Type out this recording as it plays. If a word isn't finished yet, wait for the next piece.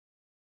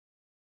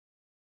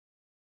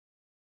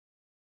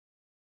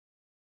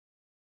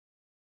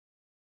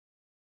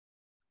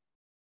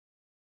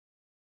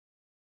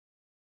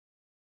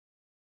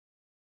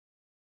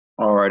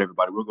All right,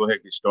 everybody, we'll go ahead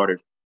and get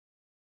started.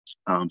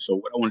 So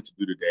what I wanted to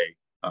do today,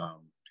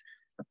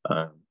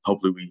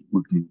 hopefully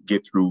we can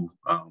get through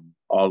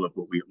all of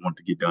what we want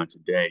to get done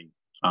today.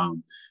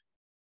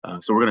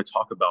 So we're going to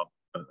talk about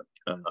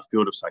a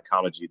field of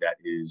psychology that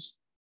is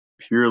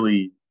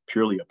purely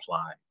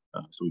applied.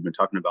 So we've been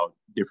talking about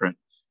different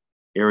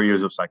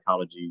areas of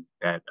psychology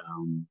that,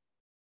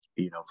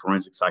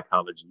 forensic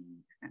psychology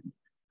and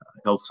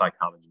health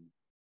psychology,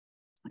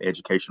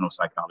 educational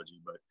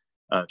psychology, but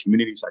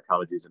community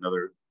psychology is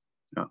another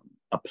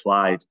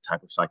applied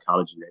type of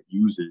psychology that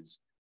uses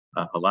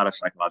a lot of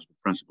psychological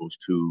principles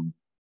to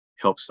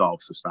help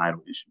solve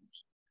societal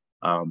issues.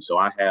 So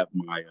I have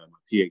my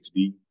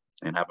PhD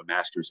and have a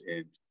master's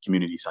in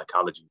community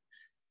psychology.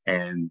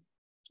 And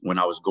when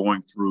I was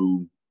going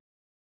through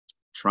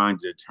trying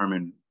to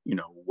determine,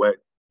 what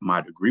my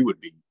degree would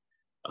be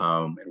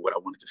and what I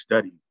wanted to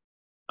study,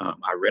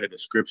 I read a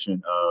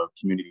description of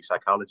community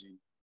psychology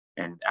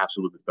and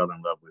absolutely fell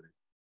in love with it.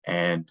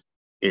 And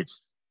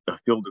it's a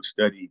field of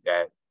study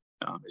that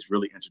is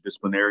really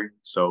interdisciplinary.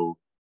 So,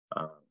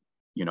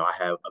 I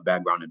have a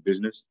background in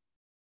business.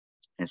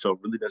 And so it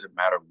really doesn't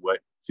matter what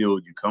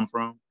field you come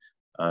from.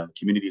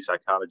 Community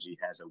psychology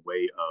has a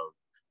way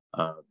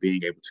of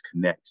being able to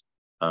connect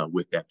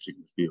with that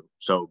particular field.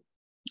 So,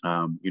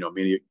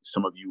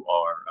 some of you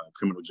are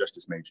criminal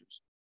justice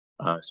majors.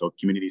 So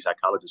community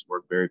psychologists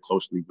work very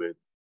closely with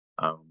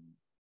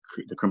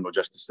the criminal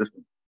justice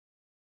system.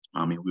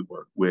 We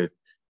work with,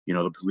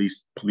 the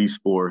police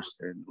force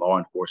and law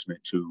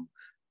enforcement to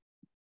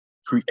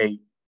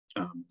create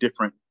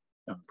different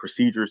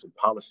procedures and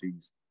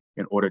policies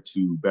in order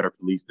to better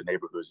police the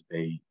neighborhoods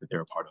that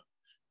they're a part of.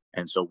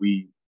 And so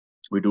we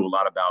do a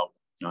lot about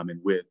and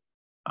with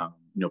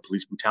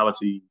police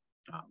brutality,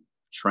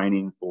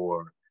 training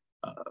for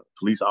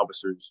police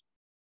officers,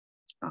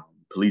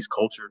 police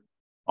culture.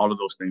 All of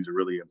those things are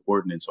really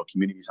important. And so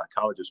community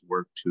psychologists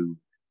work to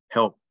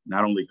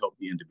not only help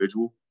the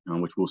individual,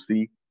 which we'll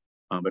see,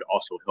 but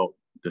also help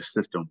the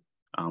system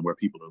where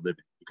people are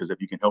living. Because if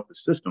you can help the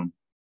system,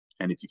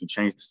 and if you can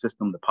change the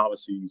system, the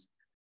policies,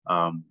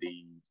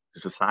 the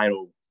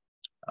societal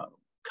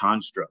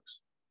constructs,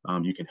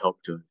 you can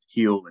help to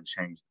heal and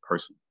change the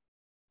person.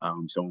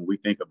 So when we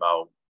think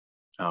about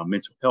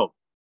mental health,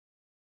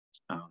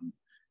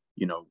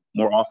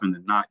 more often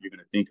than not, you're going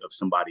to think of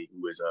somebody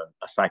who is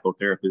a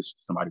psychotherapist,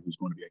 somebody who's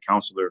going to be a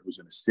counselor, who's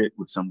going to sit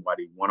with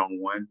somebody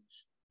one-on-one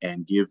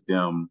and give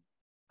them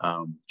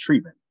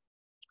treatment.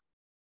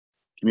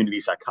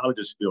 Community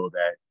psychologists feel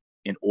that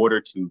in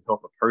order to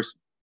help a person,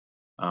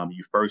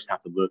 you first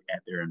have to look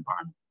at their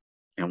environment.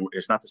 And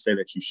it's not to say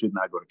that you should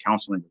not go to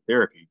counseling or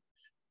therapy,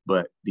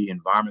 but the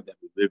environment that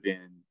we live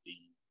in, the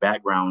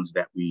backgrounds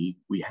that we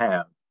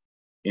have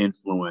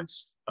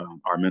influence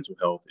our mental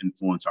health,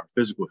 influence our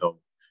physical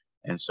health.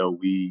 And so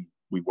we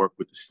work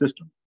with the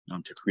system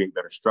to create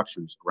better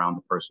structures around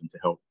the person to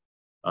help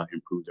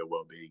improve their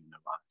well-being in their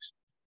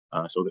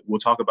lives. So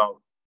we'll talk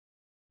about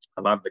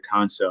a lot of the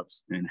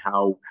concepts and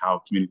how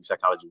community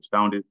psychology was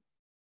founded,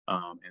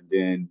 and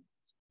then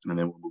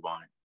we'll move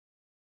on.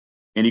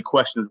 Any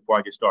questions before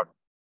I get started?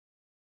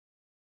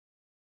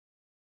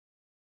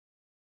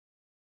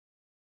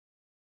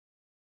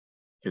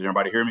 Can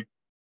everybody hear me?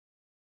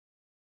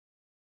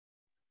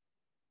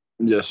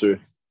 Yes, sir.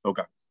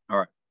 Okay. All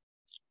right.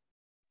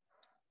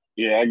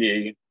 Yeah, I get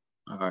you.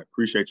 All right.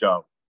 Appreciate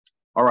y'all.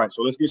 All right.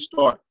 So let's get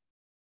started.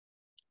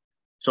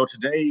 So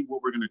today,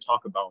 what we're going to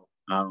talk about,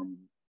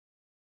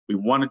 we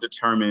want to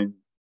determine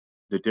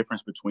the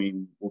difference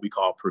between what we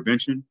call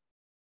prevention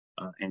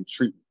and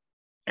treatment.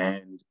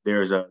 And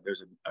there's a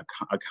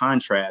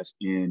contrast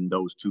in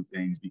those two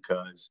things,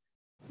 because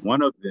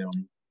one of them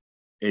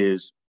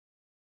is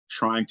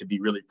trying to be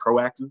really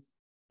proactive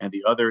and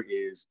the other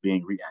is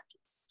being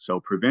reactive. So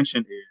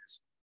prevention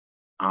is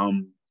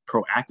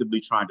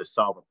proactively trying to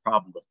solve a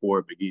problem before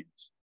it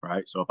begins,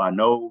 right? So if I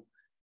know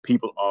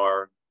people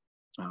are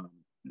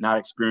not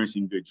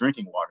experiencing good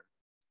drinking water,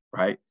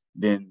 right,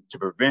 then to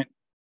prevent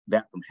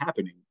that from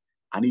happening,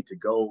 I need to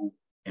go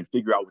and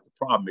figure out what the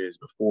problem is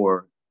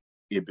before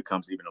it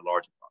becomes even a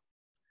larger problem.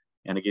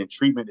 And again,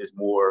 treatment is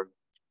more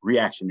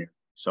reactionary.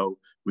 So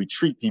we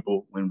treat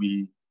people when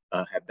we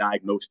have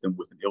diagnosed them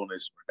with an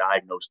illness or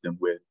diagnosed them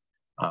with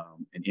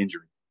an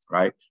injury,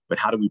 right? But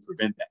how do we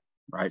prevent that,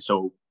 right?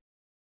 So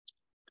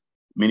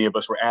many of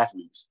us were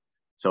athletes.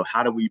 So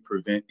how do we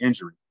prevent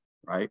injury,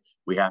 right?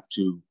 We have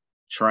to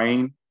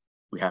train,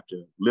 we have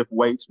to lift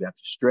weights, we have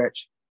to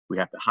stretch, we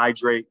have to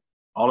hydrate.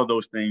 All of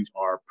those things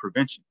are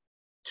prevention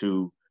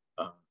to,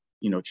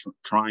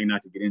 trying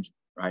not to get injured,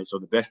 right? So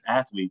the best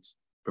athletes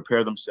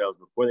prepare themselves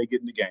before they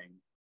get in the game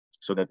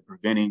so that they're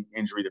preventing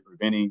injury, they're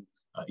preventing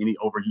any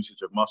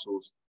overusage of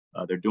muscles.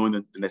 They're doing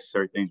the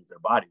necessary things with their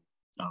body.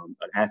 An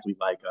athlete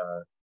like,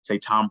 say,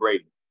 Tom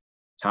Brady.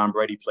 Tom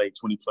Brady played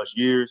 20 plus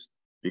years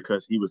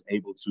because he was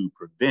able to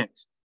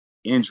prevent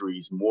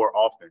injuries more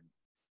often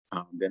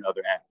than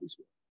other athletes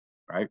will,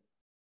 right?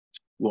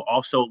 We'll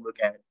also look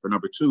at, for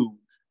number two,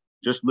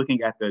 just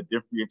looking at the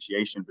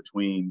differentiation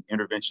between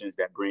interventions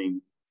that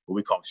bring what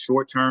we call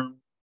short-term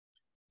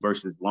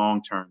versus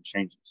long-term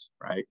changes,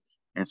 right?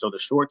 And so the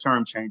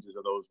short-term changes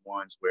are those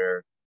ones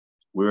where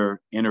we're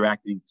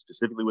interacting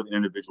specifically with an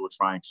individual,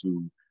 trying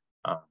to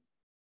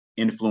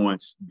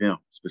influence them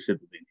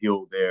specifically and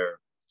heal their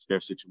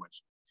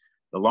situation.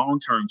 The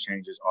long-term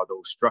changes are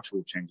those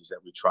structural changes that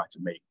we try to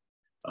make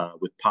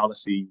with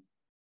policy,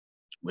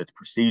 with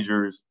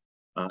procedures,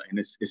 and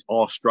it's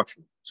all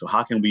structural. So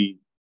how can we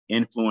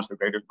influence the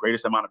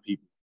greatest amount of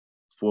people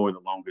for the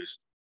longest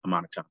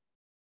amount of time?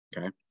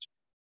 Okay.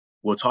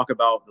 We'll talk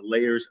about the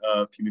layers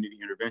of community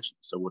intervention.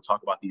 So we'll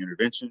talk about the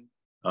intervention,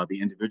 the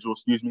individual,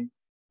 excuse me.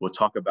 We'll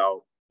talk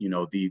about,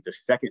 the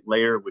second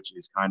layer, which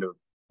is kind of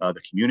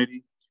the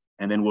community.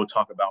 And then we'll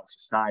talk about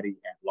society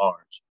at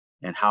large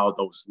and how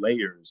those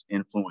layers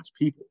influence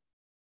people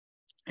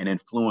and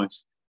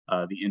influence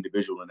the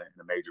individual in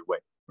a major way,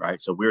 right?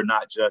 So we're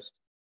not just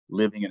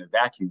living in a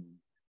vacuum.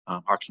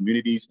 Our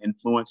communities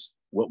influence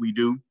what we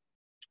do.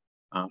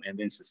 And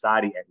then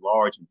society at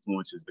large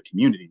influences the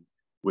community,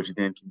 which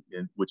then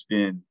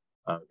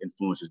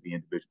influences the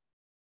individual.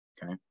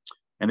 Okay,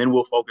 and then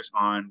we'll focus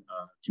on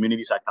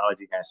community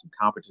psychology. Has some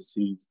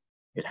competencies.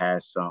 It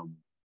has some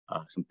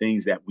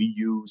things that we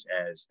use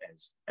as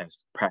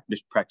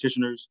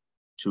practitioners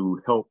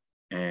to help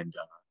and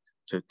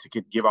to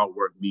give our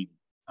work meaning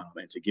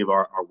and to give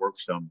our work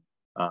some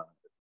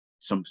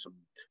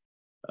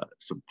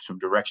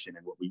direction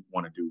in what we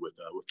want to do with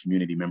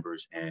community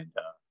members and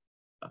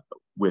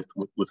with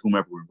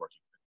whomever we're working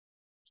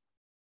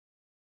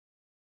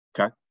with.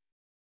 Okay.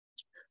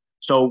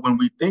 So when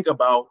we think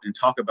about and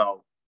talk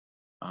about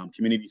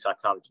community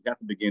psychology, you have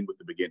to begin with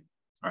the beginning.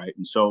 All right.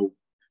 And so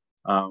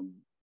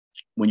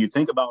when you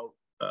think about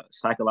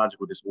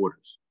psychological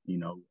disorders,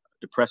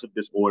 depressive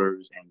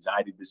disorders,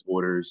 anxiety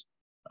disorders,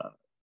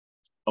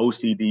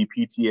 OCD,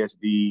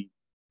 PTSD,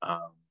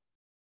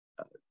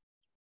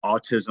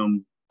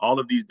 autism, all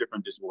of these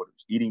different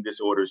disorders, eating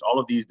disorders, all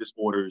of these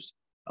disorders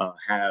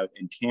have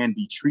and can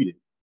be treated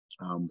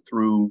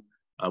through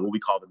what we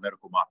call the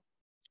medical model,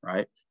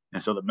 right?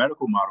 And so the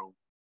medical model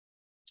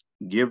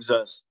gives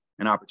us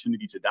an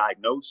opportunity to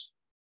diagnose,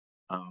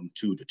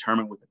 to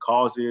determine what the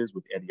cause is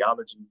with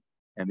etiology,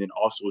 and then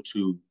also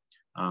to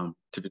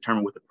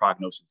determine what the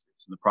prognosis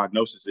is. And the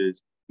prognosis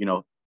is,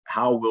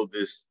 how will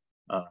this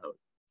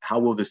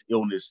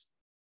illness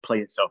play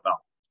itself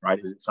out, right?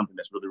 Is it something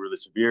that's really, really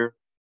severe,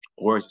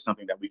 or is it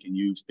something that we can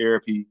use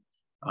therapy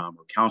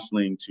or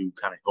counseling to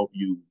kind of help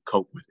you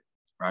cope with it,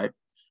 right?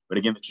 But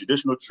again, the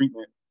traditional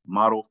treatment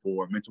model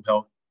for mental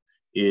health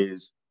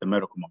is the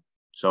medical model.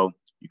 So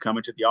you come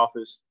into the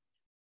office,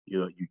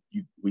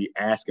 we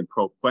ask and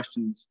probe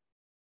questions.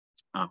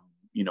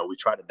 We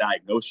try to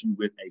diagnose you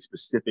with a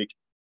specific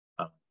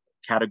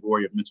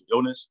category of mental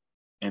illness,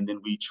 and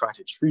then we try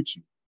to treat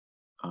you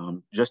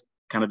just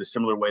kind of the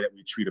similar way that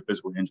we treat a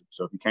physical injury.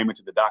 So if you came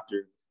into the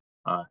doctor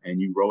and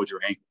you rolled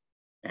your ankle,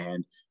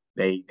 and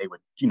they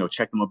would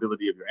check the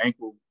mobility of your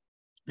ankle,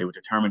 they would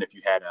determine if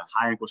you had a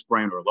high ankle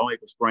sprain or a low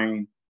ankle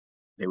sprain.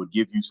 They would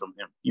give you some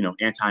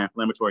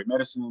anti-inflammatory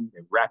medicine.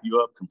 They wrap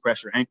you up,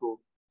 compress your ankle.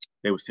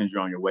 They would send you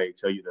on your way,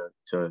 tell you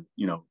to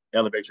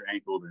elevate your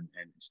ankle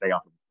and stay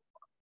off of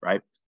it,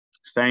 right?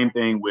 Same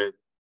thing with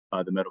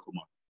the medical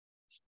model.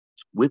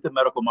 With the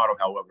medical model,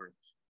 however,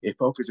 it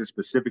focuses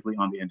specifically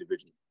on the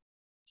individual.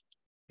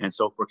 And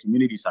so for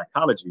community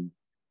psychology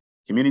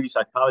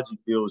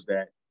feels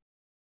that,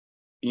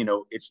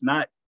 it's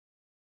not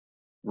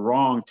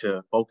wrong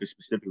to focus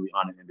specifically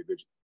on an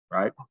individual,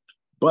 right?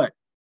 But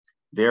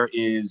there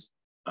is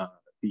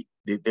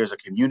there's a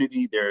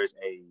community, there's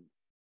a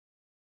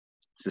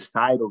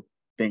societal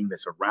thing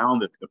that's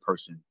around the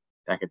person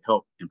that can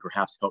help and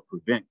perhaps help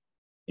prevent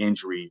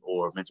injury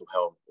or mental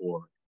health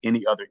or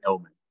any other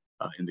ailment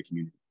in the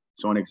community.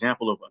 So an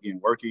example of, again,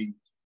 working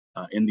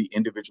in the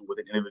individual with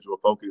an individual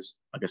focus,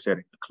 like I said,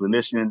 a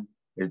clinician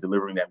is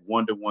delivering that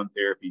one-to-one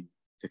therapy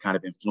to kind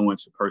of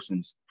influence a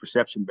person's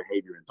perception,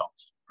 behavior, and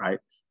thoughts, right?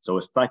 So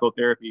it's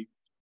psychotherapy.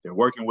 They're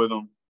working with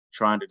them,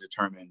 trying to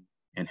determine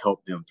and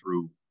help them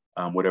through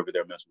whatever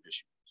their mental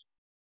issue is.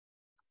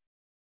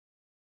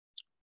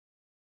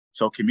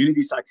 So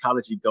community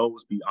psychology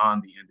goes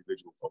beyond the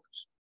individual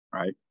focus,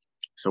 right?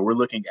 So we're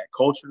looking at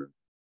culture,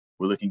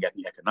 we're looking at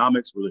the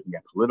economics, we're looking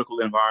at political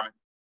environment,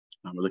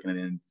 we're looking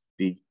at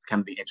the kind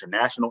of the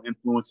international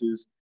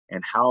influences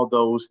and how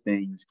those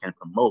things can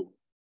promote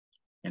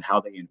and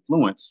how they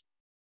influence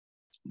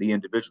the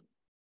individual.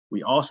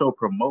 We also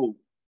promote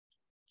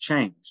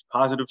change,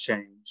 positive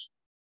change,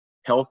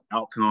 health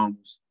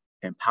outcomes,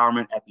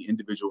 empowerment at the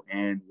individual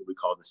and what we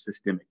call the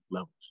systemic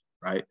levels,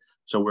 right?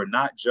 So we're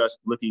not just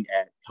looking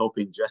at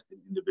helping just an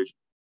individual.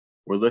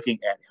 We're looking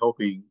at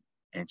helping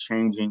and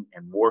changing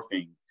and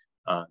morphing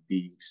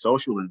the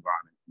social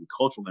environment, the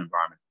cultural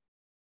environment,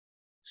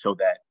 so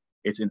that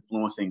it's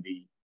influencing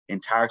the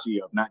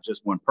entirety of not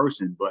just one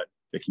person, but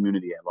the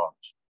community at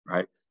large,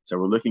 right? So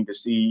we're looking to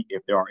see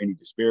if there are any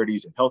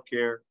disparities in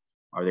healthcare.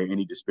 Are there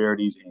any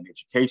disparities in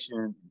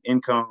education,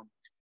 income?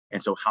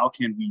 And so how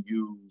can we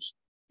use,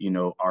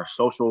 our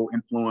social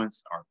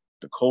influence,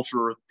 the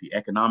culture, the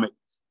economic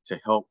to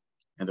help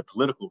and the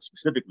political,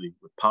 specifically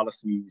with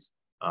policies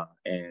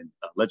and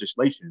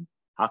legislation.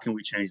 How can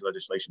we change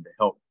legislation to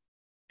help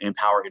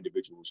empower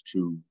individuals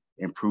to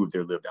improve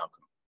their lived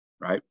outcome,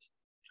 right?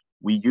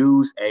 We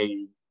use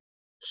a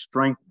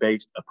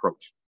strength-based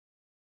approach.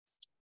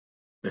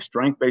 The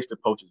strength-based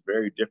approach is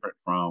very different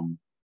from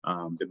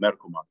the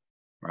medical model,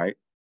 right?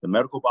 The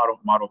medical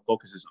model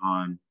focuses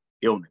on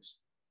illness.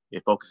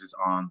 It focuses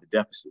on the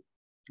deficit,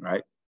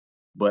 right?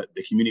 But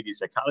the community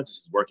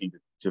psychologist is working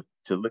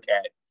to look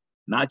at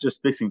not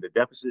just fixing the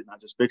deficit,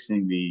 not just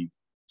fixing the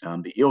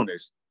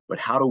illness, but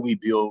how do we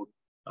build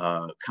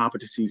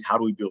competencies? How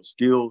do we build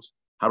skills?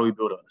 How do we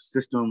build a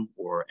system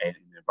or an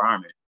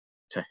environment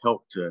to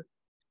help to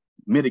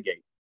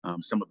mitigate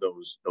some of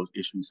those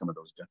issues, some of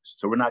those deficits?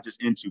 So we're not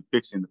just into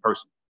fixing the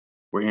person;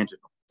 we're into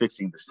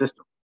fixing the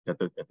system that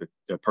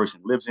the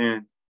person lives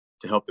in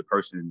to help the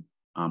person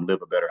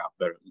live a better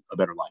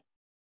life.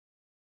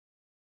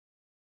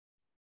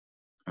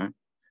 Okay.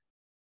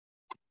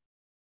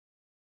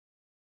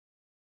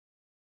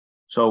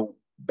 So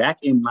back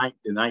in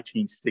the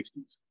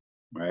 1960s,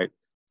 right,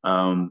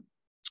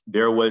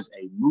 there was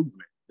a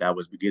movement that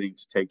was beginning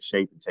to take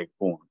shape and take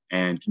form.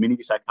 And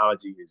community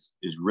psychology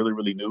is really,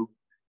 really new.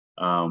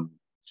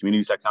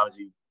 Community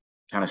psychology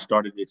kind of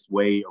started its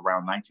way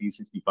around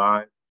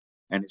 1965,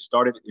 and it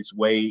started its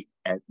way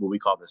at what we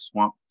call the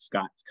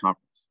Swampscott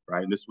Conference,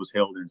 right? And this was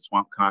held in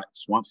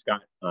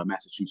Swampscott,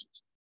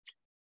 Massachusetts.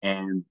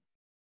 And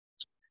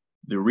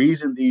the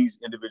reason these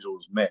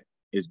individuals met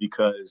is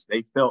because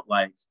they felt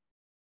like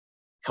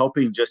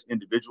helping just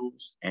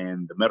individuals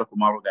and the medical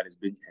model that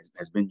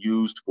has been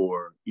used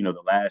for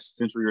the last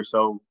century or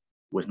so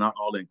was not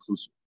all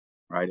inclusive,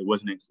 right? It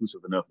wasn't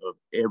inclusive enough of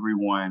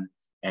everyone,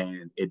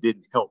 and it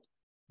didn't help.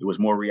 It was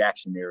more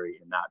reactionary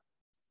and not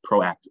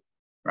proactive,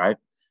 right?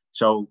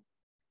 So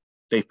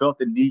they felt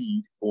the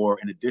need for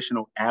an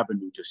additional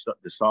avenue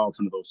to solve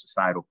some of those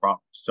societal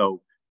problems.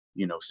 So,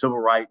 civil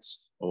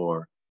rights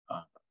or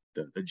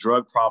the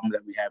drug problem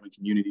that we have in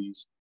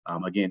communities.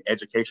 Again,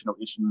 educational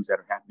issues that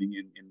are happening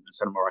in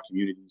some of our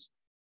communities.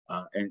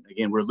 And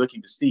again, we're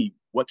looking to see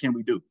what can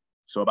we do.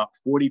 So about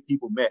 40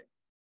 people met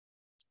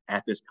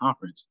at this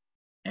conference,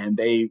 and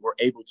they were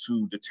able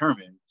to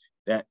determine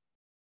that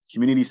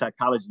community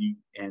psychology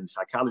and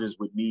psychologists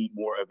would need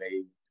more of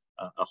a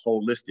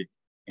holistic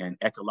and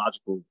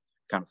ecological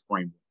kind of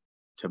framework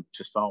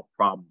to solve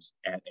problems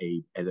at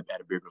a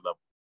bigger level,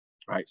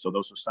 right? So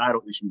those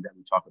societal issues that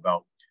we talk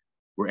about,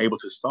 we're able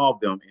to solve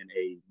them in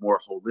a more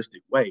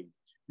holistic way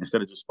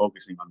instead of just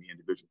focusing on the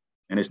individual.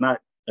 And it's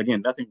not,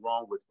 again, nothing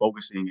wrong with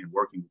focusing and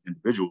working with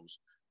individuals,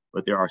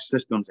 but there are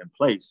systems in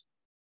place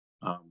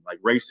like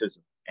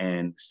racism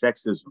and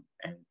sexism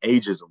and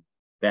ageism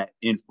that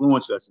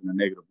influence us in a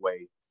negative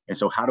way. And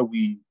so how do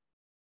we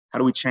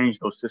change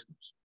those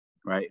systems,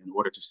 right, in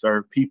order to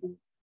serve people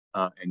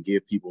and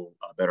give people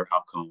a better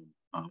outcome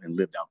and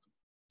lived outcome,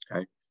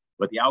 okay?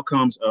 But the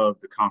outcomes of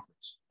the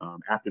conference,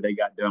 after they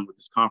got done with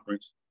this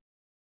conference,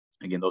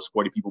 again, those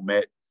 40 people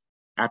met.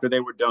 After they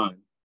were done,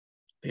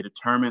 they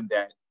determined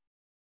that,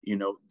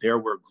 there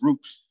were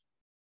groups,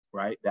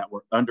 right, that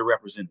were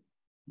underrepresented,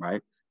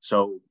 right?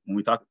 So when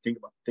we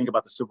think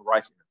about the civil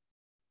rights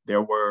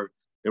era,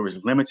 there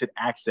was limited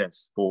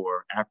access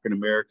for African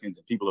Americans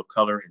and people of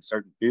color in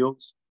certain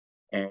fields,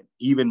 and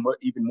even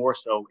more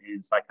so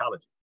in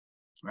psychology,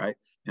 right?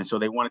 And so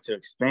they wanted to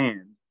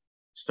expand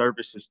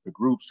services to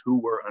groups who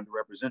were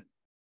underrepresented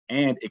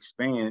and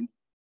expand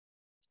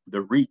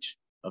the reach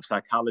of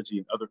psychology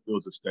and other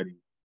fields of study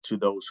to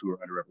those who are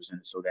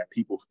underrepresented so that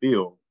people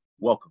feel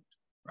welcomed,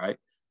 right?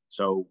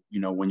 So,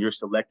 when you're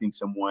selecting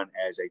someone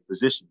as a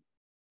physician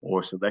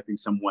or selecting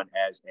someone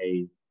as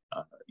a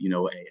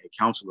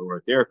counselor or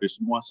a therapist,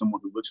 you want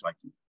someone who looks like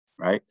you,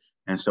 right?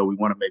 And so we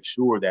want to make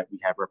sure that we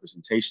have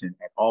representation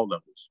at all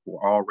levels,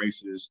 for all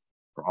races,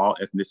 for all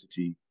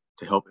ethnicity,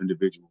 to help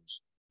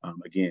individuals,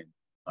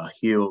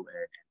 heal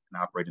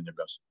and operate in their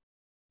best.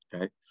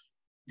 Okay.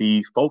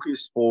 The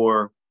focus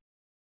for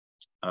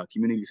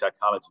community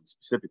psychology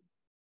specifically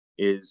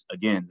is,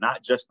 again,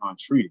 not just on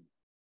treating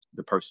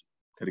the person,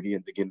 because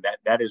again,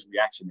 that is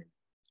reactionary,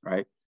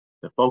 right?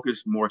 The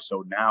focus more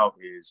so now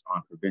is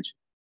on prevention,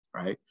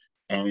 right?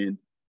 And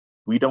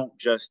we don't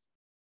just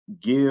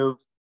give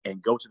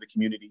and go to the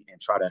community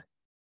and try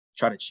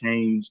to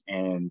change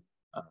and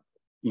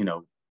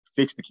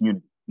fix the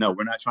community. No,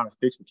 we're not trying to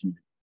fix the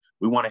community.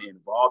 We want to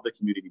involve the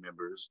community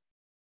members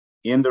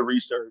in the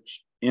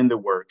research, in the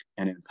work,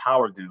 and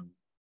empower them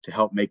to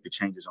help make the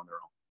changes on their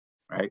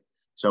own, right?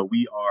 So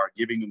we are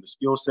giving them the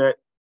skill set.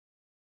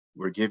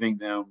 We're giving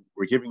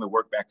the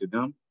work back to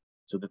them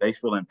so that they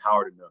feel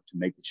empowered enough to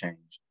make the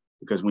change.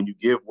 Because when you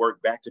give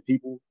work back to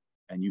people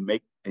and you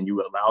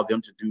allow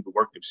them to do the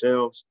work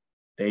themselves,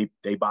 they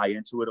buy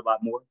into it a lot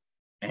more,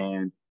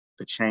 and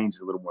the change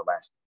is a little more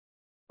lasting,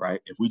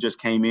 right? If we just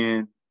came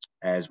in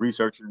as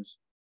researchers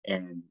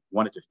and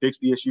wanted to fix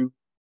the issue,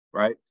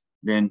 right,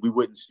 then we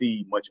wouldn't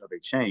see much of a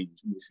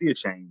change. We would see a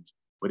change,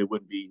 but it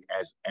wouldn't be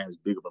as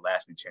big of a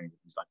lasting change as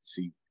we'd like to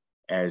see,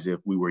 as if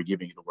we were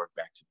giving the work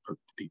back to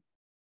people.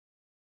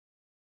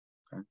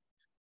 Okay.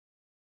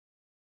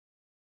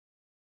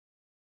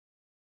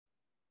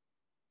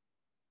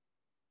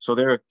 So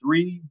there are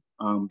three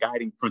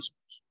guiding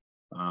principles,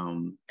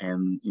 and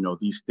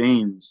these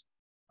themes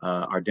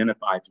are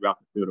identified throughout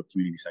the field of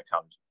community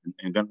psychology.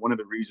 And then one of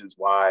the reasons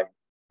why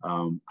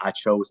I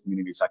chose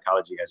community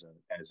psychology as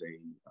a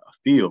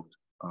field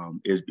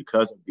is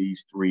because of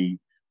these three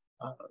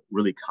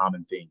really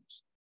common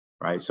themes,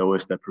 right? So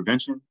it's the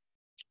prevention,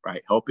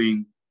 right?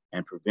 Helping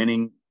and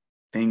preventing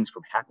things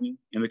from happening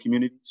in the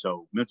community.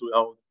 So mental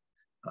health,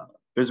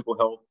 physical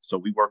health. So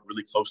we work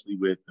really closely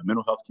with the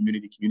mental health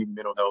community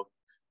mental health.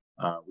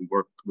 We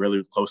work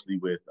really closely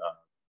with,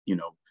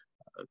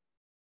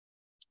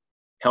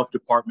 health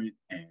department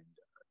and,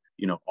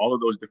 all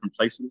of those different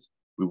places.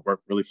 We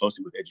work really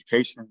closely with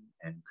education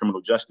and criminal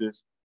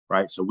justice,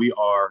 right? So we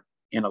are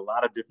in a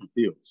lot of different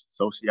fields,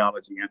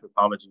 sociology,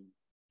 anthropology.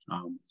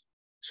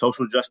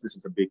 Social justice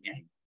is a big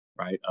aim,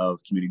 right,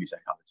 of community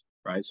psychology,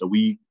 right? So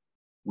we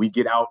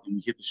get out and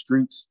we hit the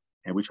streets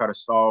and we try to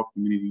solve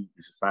community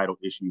and societal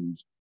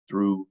issues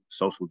through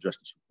social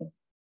justice reform,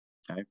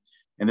 okay?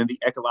 And then the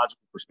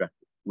ecological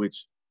perspective,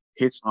 which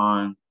hits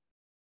on,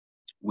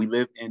 we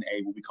live in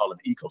what we call an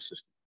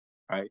ecosystem,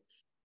 right?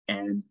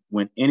 And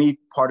when any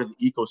part of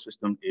the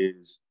ecosystem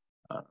is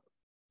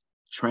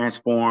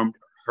transformed,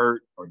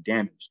 hurt, or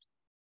damaged,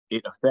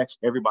 it affects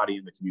everybody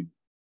in the community,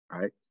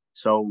 right?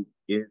 So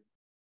if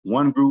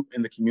one group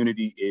in the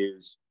community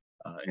is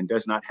and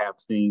does not have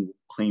clean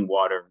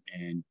water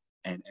and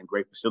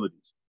great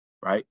facilities,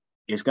 right,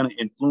 it's going to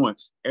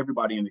influence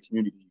everybody in the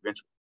community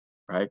eventually,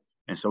 right?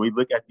 And so we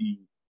look at the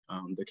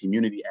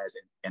community as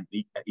an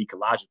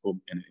ecological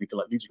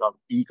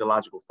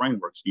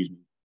framework, excuse me.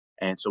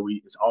 And so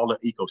it's all an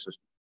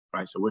ecosystem,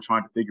 right? So we're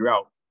trying to figure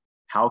out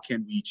how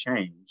can we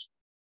change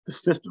the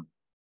system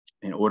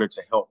in order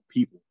to help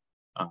people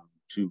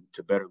to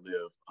better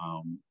live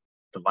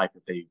the life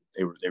that they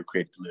were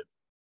created to live.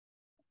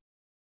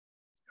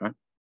 Okay.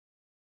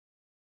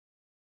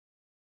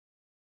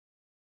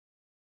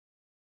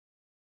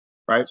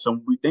 Right. So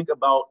when we think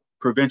about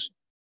prevention,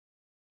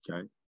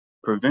 okay,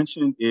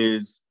 prevention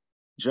is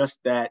just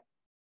that.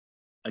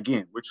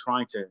 Again, we're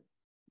trying to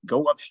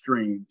go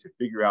upstream to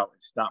figure out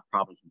and stop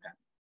problems from happening,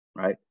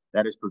 right?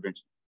 That is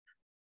prevention.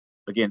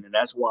 Again, and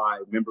that's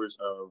why members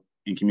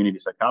in community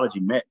psychology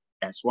met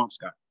at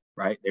Swampscott,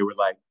 right? They were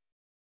like,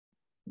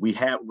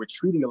 we're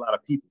treating a lot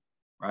of people,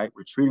 right?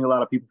 We're treating a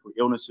lot of people for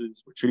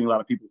illnesses. We're treating a lot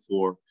of people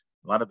for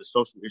a lot of the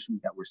social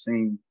issues that we're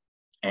seeing.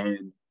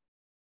 And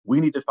we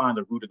need to find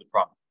the root of the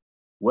problem.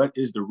 What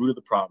is the root of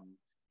the problem?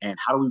 And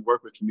how do we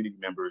work with community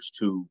members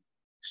to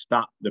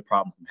stop the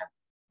problem from happening,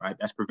 right?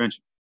 That's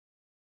prevention.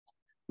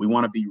 We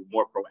want to be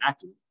more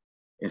proactive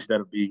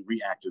instead of being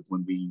reactive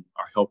when we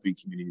are helping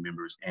community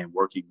members and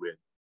working with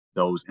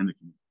those in the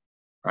community,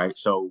 right?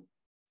 So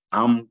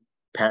I'm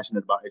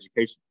passionate about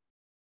education.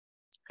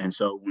 And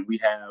so when we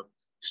have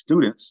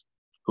students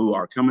who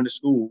are coming to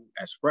school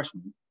as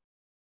freshmen,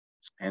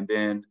 and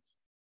then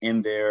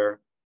in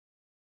their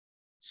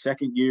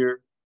second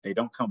year, they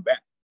don't come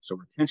back. So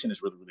retention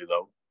is really, really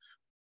low.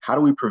 How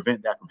do we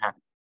prevent that from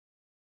happening?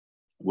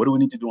 What do we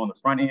need to do on the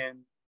front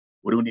end?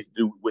 What do we need to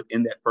do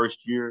within that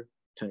first year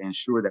to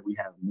ensure that we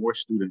have more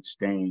students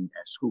staying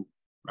at school,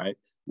 right?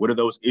 What are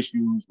those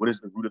issues? What is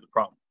the root of the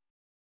problem?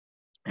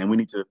 And we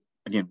need to,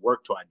 again,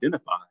 work to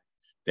identify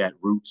that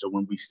root. So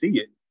when we see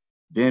it,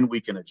 then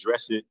we can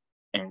address it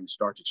and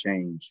start to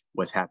change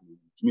what's happening in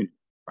the community,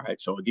 right?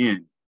 So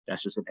again,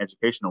 that's just an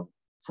educational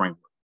framework,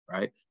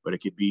 right? But it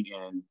could be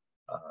in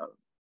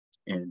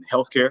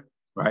healthcare,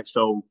 right?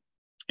 So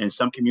in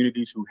some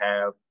communities who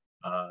have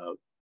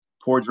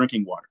poor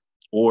drinking water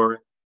or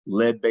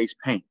lead-based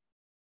paint.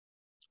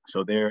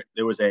 So there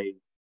was an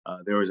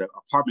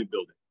apartment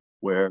building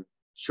where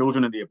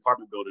children in the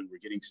apartment building were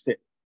getting sick,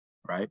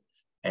 right?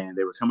 And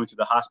they were coming to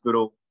the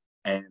hospital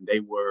and they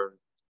were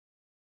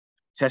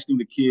testing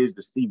the kids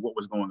to see what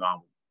was going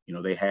on.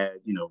 They had,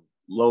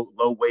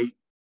 low weight,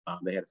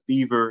 they had a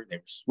fever, they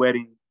were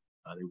sweating,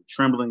 they were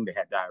trembling, they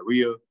had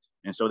diarrhea.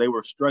 And so they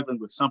were struggling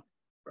with something,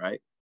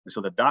 right? And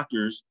so the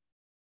doctors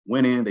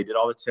went in, they did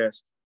all the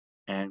tests,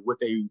 and what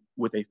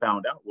they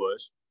found out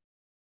was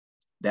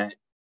that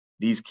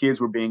these kids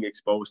were being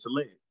exposed to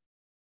lead,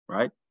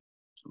 right?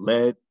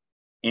 Lead,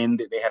 and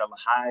they had a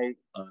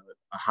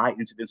high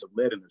incidence of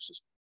lead in their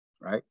system,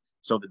 right?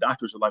 So the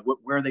doctors are like,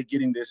 where are they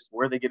getting this?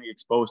 Where are they getting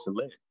exposed to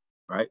lead,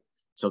 right?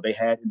 So they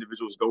had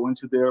individuals go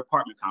into their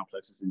apartment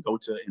complexes and go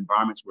to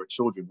environments where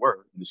children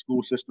were in the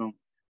school system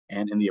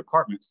and in the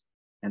apartments,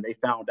 and they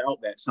found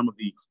out that some of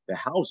the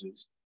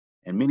houses,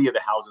 and many of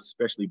the houses,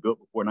 especially built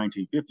before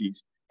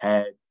 1950s,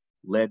 had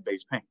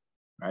lead-based paint,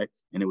 right?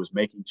 And it was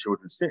making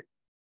children sick.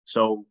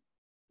 So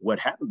what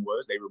happened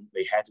was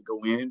they had to go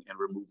in and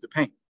remove the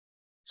paint.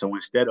 So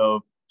instead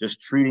of just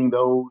treating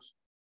those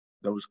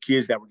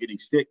kids that were getting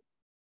sick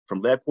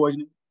from lead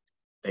poisoning,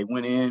 they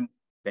went in,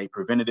 they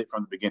prevented it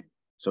from the beginning.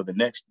 So the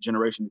next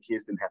generation of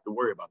kids didn't have to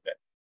worry about that,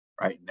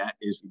 right? And that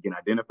is, again,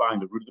 identifying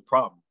the root of the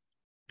problem.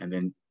 And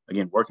then,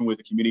 again, working with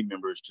the community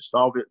members to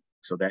solve it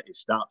so that it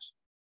stops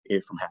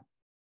it from happening,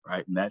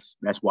 right? And that's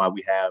why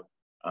we have,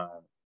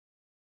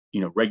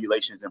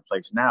 regulations in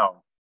place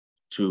now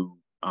to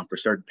for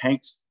certain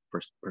paints,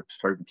 for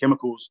certain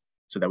chemicals,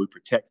 so that we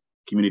protect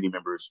community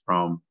members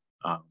from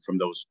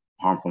those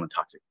harmful and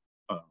toxic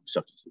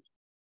substances.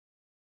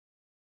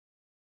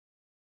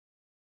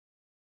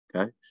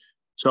 Okay,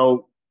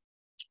 so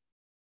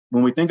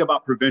when we think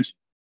about prevention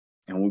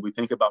and when we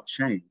think about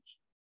change,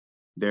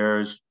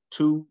 there's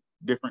two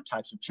different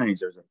types of change.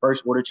 There's a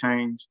first order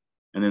change,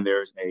 and then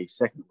there's a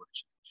second order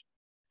change.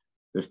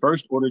 The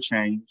first order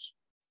change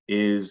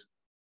is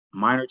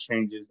minor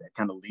changes that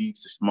kind of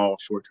leads to small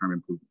short-term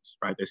improvements,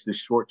 right? That's the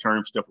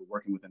short-term stuff we're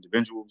working with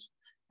individuals,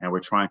 and we're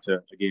trying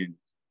to, again,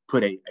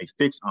 put a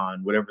fix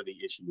on whatever the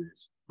issue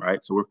is,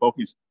 right? So we're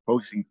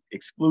focusing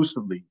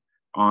exclusively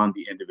on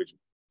the individual,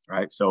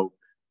 right? So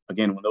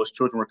again, when those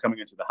children were coming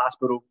into the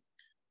hospital,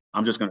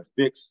 I'm just going to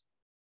fix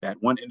that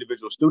one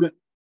individual student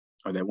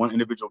or that one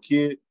individual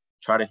kid,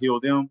 try to heal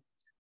them,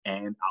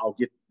 and I'll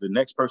get the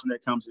next person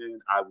that comes in,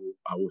 I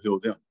will heal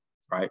them,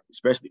 right?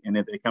 Especially, and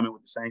if they come in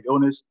with the same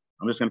illness,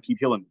 I'm just going to keep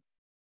healing them.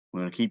 I'm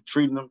going to keep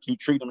treating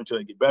them until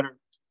they get better.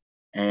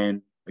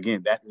 And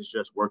again, that is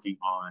just working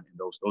on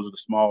those are the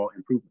small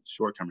improvements,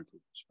 short-term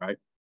improvements, right?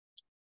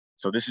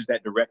 So this is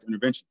that direct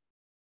intervention.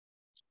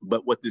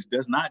 But what this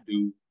does not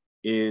do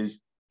is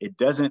it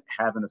doesn't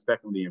have an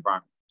effect on the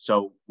environment.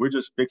 So we're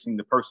just fixing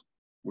the person.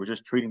 We're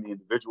just treating the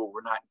individual.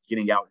 We're not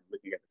getting out and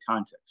looking at the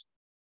context,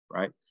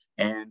 right?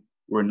 And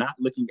we're not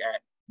looking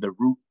at the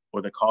root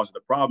or the cause of the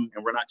problem,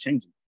 and we're not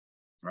changing,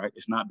 right?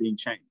 It's not being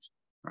changed,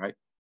 right?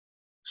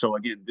 So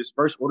again, this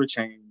first order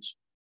change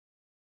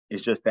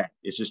is just that.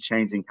 It's just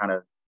changing kind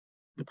of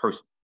the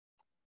person.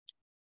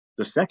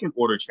 The second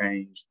order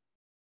change,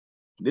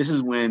 this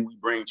is when we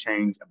bring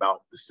change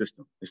about the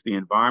system. It's the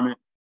environment,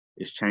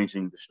 it's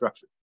changing the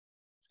structure.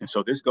 And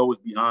so this goes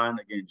beyond,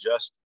 again,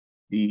 just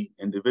the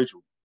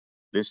individual.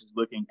 This is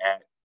looking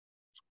at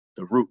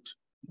the root.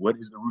 What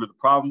is the root of the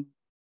problem?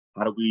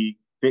 How do we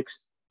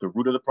fix the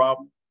root of the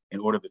problem in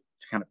order to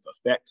kind of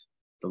affect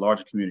the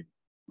larger community,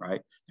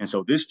 right? And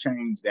so this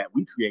change that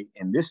we create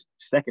in this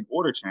second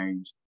order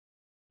change,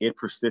 it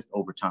persists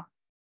over time,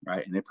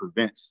 right? And it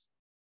prevents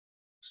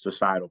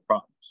societal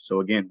problems.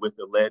 So again, with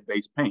the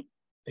lead-based paint,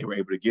 they were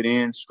able to get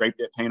in, scrape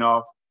that paint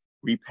off,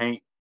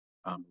 repaint,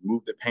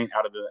 remove the paint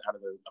out of the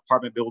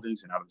apartment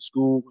buildings and out of the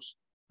schools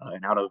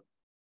and out of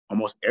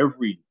almost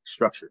every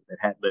structure that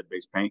had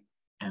lead-based paint,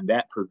 and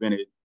that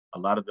prevented a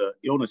lot of the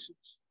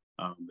illnesses,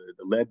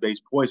 the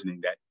lead-based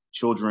poisoning that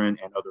children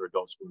and other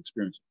adults were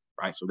experiencing,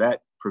 right? So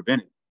that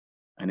prevented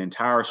an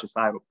entire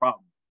societal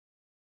problem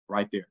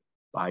right there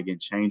by, again,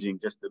 changing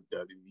just the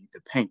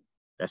paint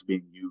that's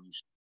being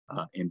used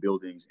in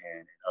buildings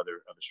and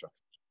other structures,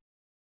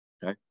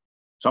 okay?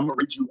 So I'm gonna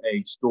read you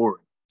a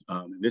story.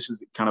 And this is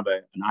kind of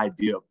an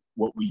idea of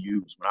what we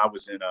use. When I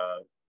was in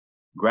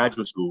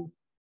graduate school,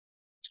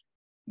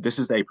 this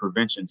is a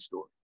prevention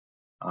story.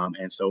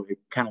 And so it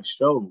kind of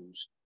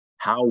shows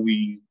how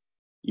we,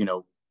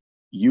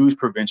 use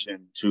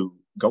prevention to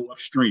go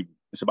upstream.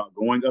 It's about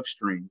going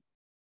upstream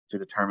to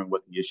determine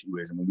what the issue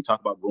is. And when we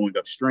talk about going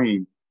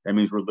upstream, that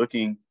means we're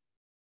looking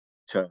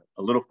to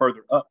a little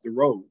further up the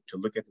road to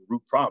look at the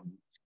root problem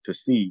to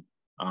see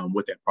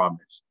what that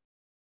problem is,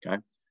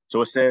 okay?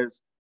 So it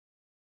says,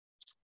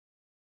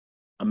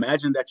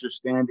 imagine that you're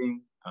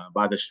standing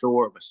by the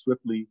shore of a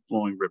swiftly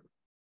flowing river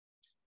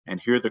and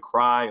hear the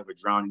cry of a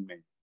drowning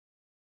man.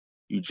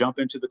 You jump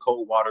into the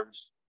cold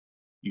waters,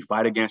 you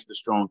fight against the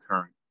strong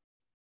current.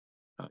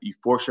 You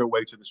force your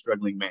way to the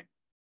struggling man.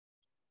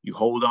 You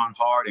hold on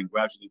hard and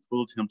gradually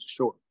pull him to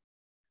shore.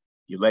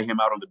 You lay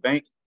him out on the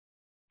bank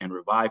and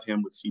revive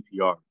him with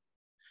CPR.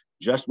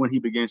 Just when he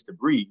begins to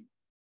breathe,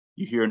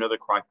 you hear another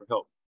cry for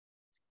help.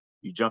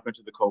 You jump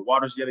into the cold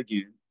waters yet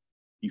again.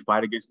 You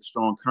fight against the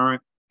strong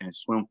current and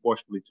swim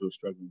forcefully to a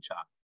struggling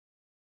child.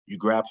 You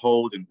grab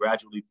hold and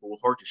gradually pull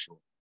her to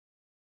shore.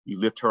 You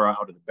lift her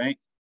out of the bank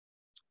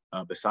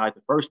beside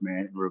the first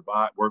man and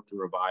work to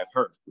revive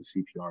her with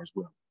CPR as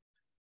well.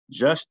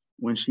 Just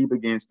when she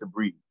begins to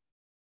breathe,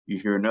 you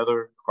hear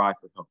another cry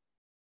for help.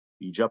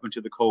 You jump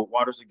into the cold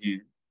waters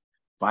again,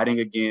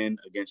 fighting again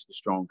against the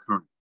strong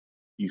current.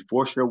 You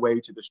force your way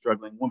to the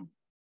struggling woman,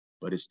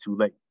 but it's too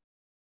late.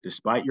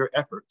 Despite your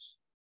efforts,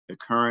 the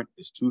current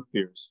is too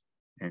fierce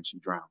and she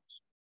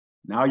drowns.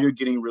 Now you're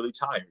getting really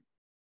tired,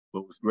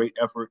 but with great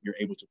effort, you're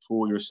able to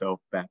pull yourself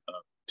back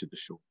up to the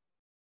shore.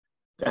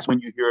 That's when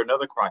you hear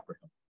another cry for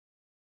help.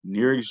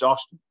 Near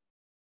exhaustion,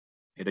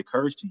 it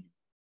occurs to you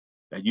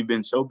that you've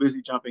been so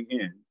busy jumping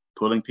in,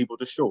 pulling people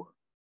to shore,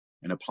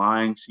 and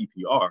applying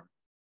CPR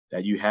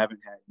that you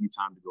haven't had any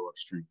time to go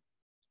upstream.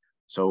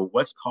 So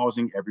what's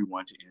causing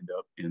everyone to end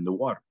up in the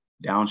water,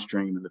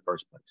 downstream in the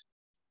first place?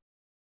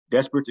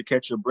 Desperate to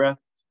catch your breath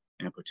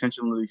and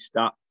potentially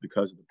stop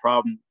because of the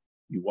problem,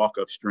 you walk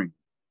upstream.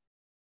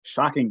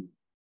 Shockingly,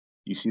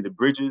 you see the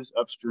bridges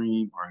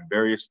upstream are in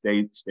various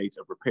states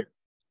of repair,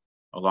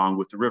 along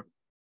the river,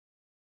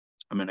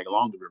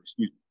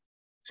 excuse me.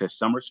 It says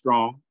some are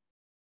strong,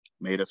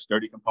 made of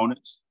sturdy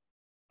components.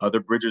 Other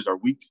bridges are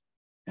weak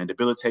and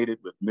debilitated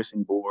with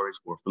missing boards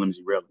or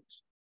flimsy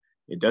railings.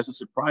 It doesn't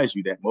surprise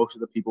you that most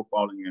of the people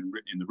falling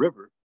in the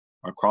river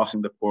are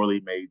crossing the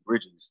poorly made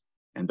bridges,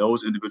 and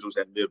those individuals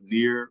that live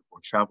near or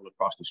travel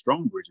across the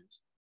strong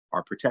bridges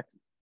are protected.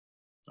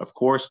 Of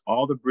course,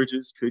 all the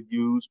bridges could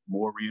use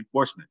more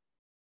reinforcement,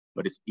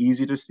 but it's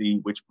easy to see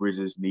which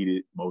bridges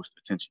needed most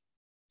attention.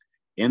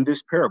 In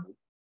this parable,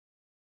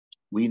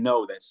 we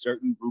know that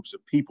certain groups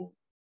of people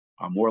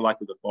are more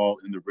likely to fall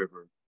in the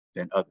river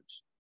than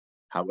others.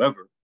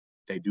 However,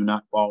 they do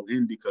not fall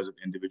in because of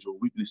individual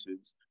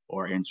weaknesses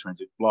or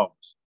intrinsic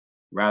flaws.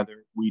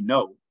 Rather, we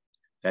know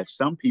that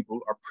some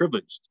people are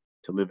privileged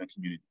to live in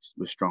communities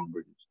with strong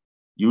bridges,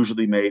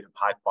 usually made of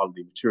high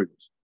quality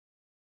materials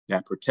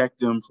that protect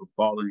them from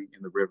falling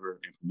in the river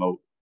and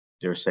promote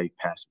their safe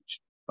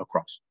passage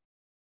across.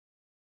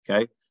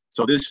 Okay,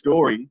 so this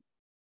story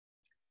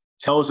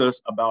tells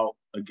us about,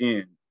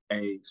 again,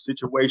 a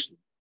situation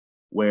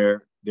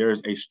where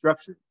there's a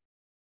structure,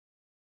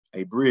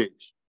 a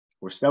bridge,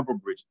 or several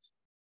bridges.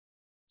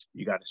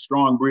 You got a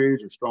strong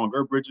bridge or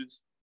stronger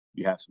bridges.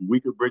 You have some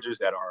weaker bridges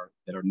that are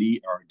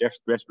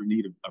desperate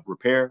need of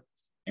repair,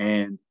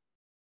 and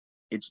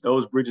it's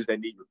those bridges that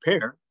need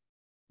repair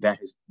that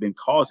has been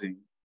causing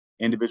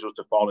individuals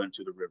to fall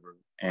into the river,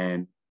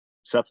 and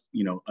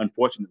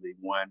unfortunately,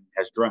 one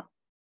has drowned.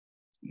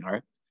 All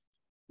right.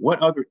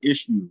 What other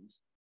issues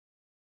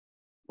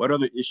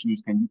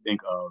can you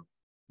think of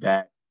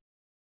that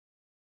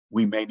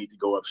we may need to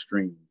go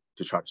upstream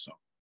to try to solve?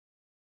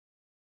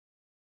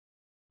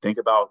 Think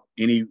about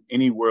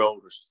any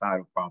world or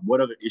societal problem.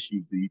 What other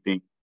issues do you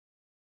think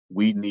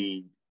we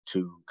need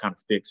to kind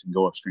of fix and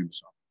go upstream to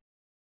solve?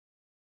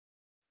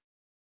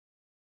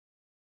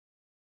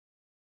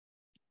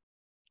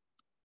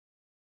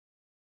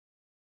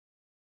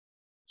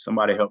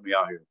 Somebody help me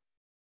out here.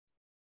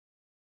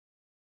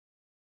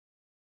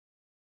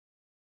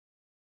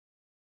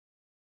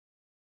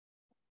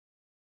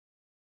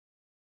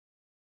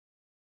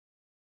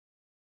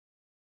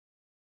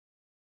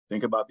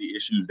 Think about the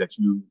issues that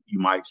you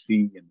might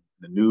see in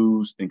the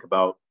news. Think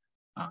about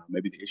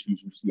maybe the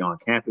issues you see on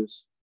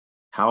campus.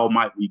 How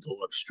might we go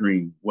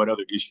upstream? What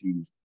other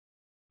issues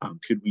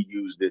could we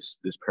use this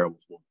parable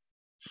for?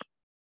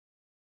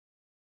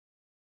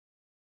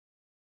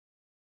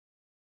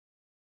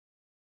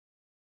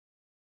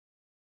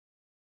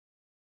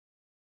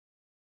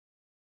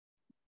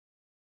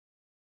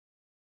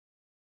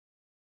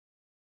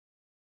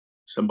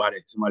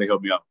 Somebody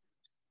help me out.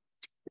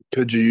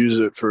 Could you use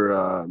it for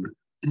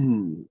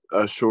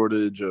a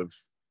shortage of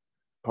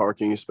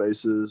parking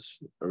spaces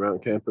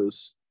around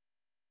campus?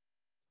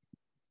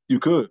 You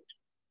could,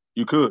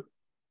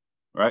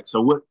 right?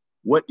 So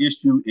what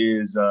issue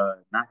is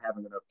not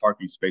having enough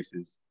parking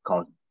spaces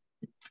causing?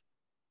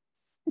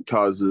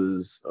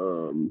 Causes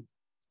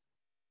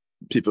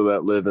people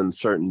that live in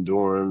certain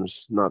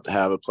dorms not to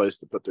have a place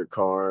to put their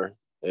car,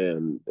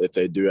 and if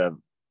they do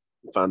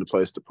find a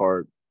place to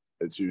park,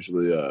 it's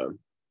usually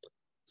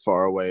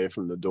far away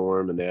from the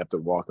dorm, and they have to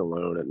walk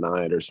alone at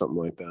night or something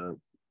like that.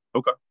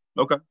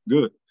 Okay,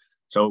 good.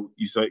 So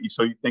you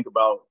think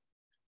about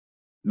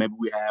maybe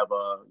we have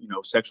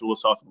sexual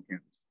assault on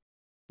campus,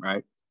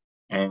 right?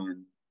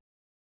 And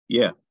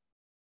yeah,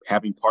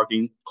 having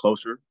parking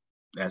closer,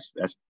 that's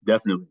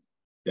definitely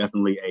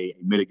a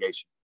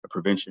mitigation, a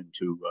prevention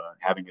to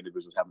having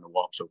individuals having to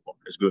walk so far.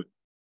 That's good.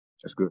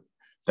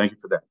 Thank you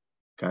for that.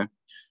 Okay.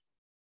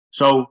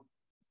 So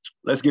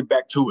let's get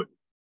back to it.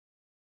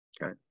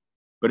 Okay.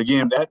 But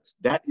again,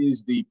 that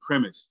is the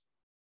premise,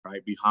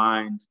 right,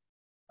 behind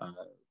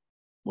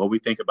what we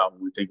think about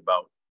when we think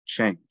about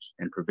change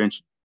and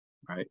prevention,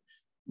 right?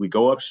 We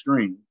go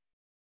upstream.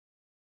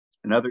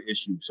 Another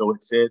issue. So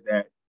it said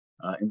that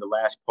in the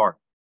last part,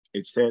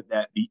 it said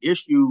that the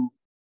issue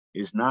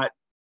is not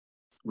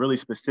really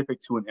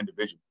specific to an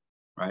individual,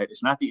 right?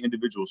 It's not the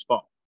individual's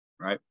fault,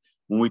 right?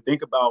 When we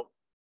think about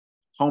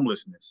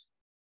homelessness,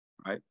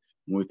 right?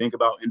 When we think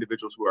about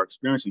individuals who are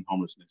experiencing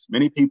homelessness,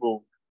 many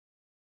people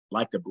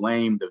like to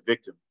blame the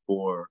victim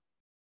for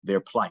their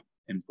plight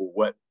and for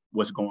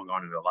what's going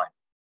on in their life,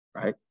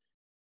 right?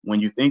 When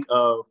you think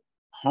of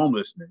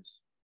homelessness,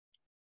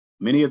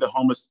 many of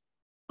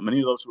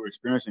those who are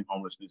experiencing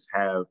homelessness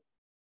have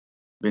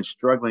been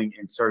struggling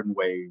in certain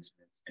ways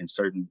and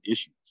certain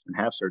issues and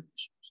have certain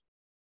issues.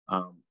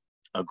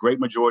 A great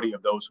majority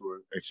of those who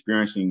are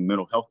experiencing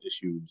mental health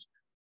issues,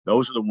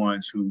 those are the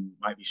ones who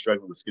might be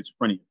struggling with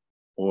schizophrenia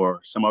or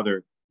some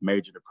other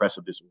major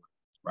depressive disorder,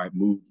 right?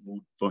 Mood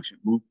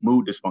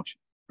dysfunction,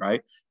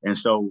 right? And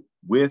so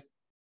with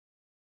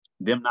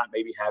them not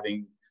maybe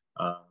having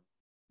the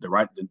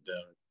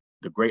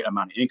great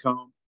amount of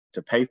income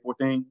to pay for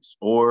things,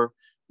 or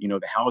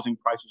the housing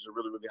prices are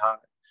really, really high.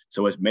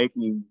 So it's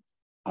making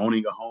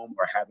owning a home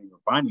or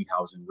finding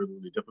housing really,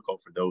 really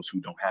difficult for those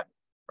who don't have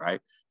it,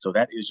 right? So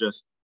that is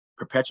just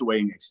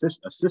perpetuating a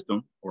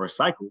system or a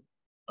cycle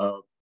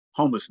of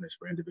homelessness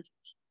for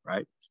individuals,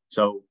 right?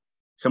 So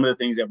some of the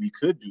things that we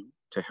could do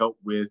to help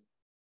with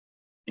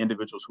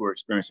individuals who are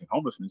experiencing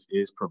homelessness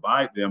is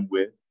provide them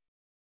with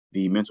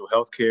the mental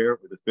health care,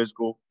 with the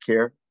physical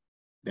care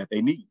that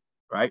they need,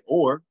 right?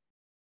 Or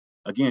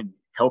again,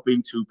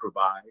 helping to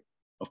provide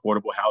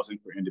affordable housing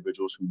for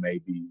individuals who may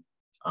be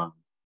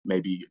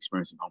maybe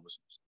experiencing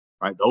homelessness,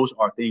 right? Those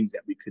are things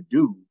that we could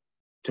do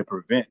to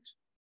prevent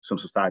some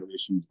societal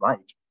issues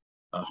like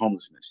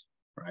homelessness,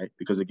 right?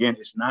 Because again,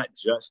 it's not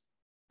just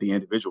the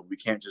individual. We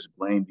can't just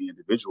blame the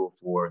individual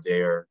for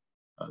their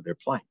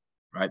plight,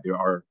 right? There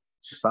are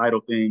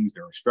societal things,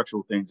 there are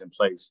structural things in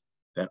place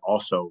that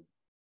also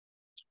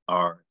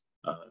are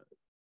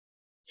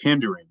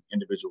hindering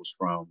individuals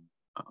from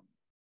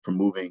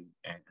moving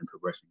and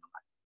progressing in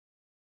life.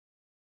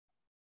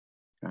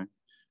 Okay,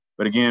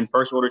 but again,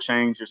 first order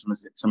change. There's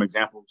some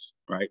examples,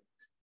 right?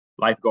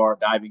 Lifeguard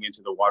diving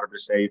into the water to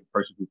save the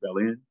person who fell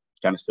in,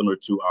 kind of similar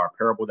to our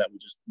parable that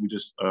we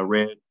just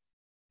read.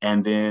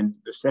 And then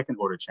the second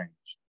order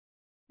change,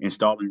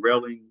 installing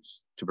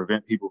railings to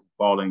prevent people from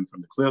falling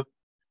from the cliff,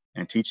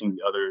 and teaching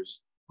the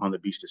others on the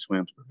beach to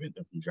swim to prevent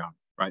them from drowning,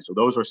 right? So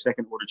those are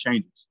second order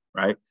changes,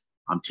 right?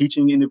 I'm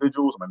teaching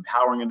individuals, I'm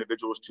empowering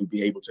individuals to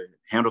be able to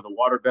handle the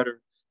water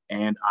better,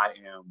 and I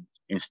am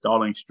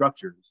installing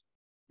structures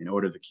in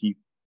order to keep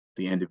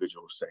the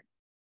individuals safe.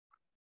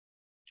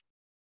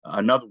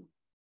 Another one,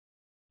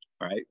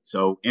 right?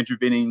 So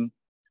intervening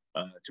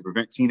to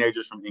prevent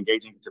teenagers from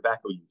engaging in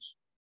tobacco use,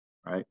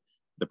 right?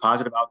 The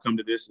positive outcome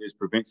to this is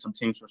prevent some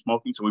teens from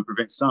smoking, so we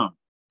prevent some,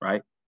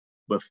 right?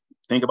 But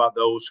think about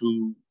those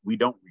who we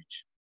don't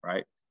reach,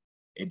 right?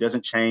 It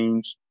doesn't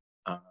change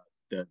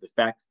the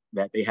fact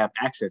that they have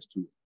access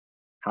to it.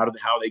 How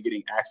are they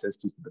getting access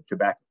to the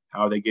tobacco?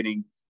 How are they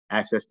getting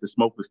access to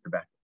smokeless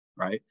tobacco,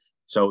 right?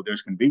 So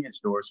there's convenience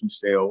stores who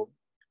sell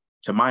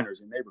to minors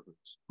in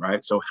neighborhoods,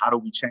 right? So how do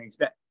we change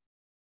that?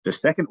 The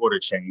second order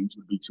change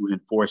would be to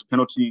enforce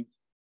penalties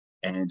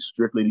and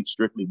strictly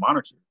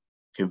monitor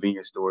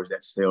convenience stores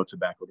that sell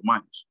tobacco to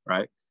minors,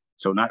 right?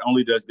 So not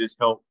only does this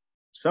help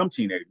some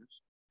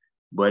teenagers,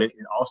 but it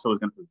also is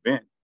going to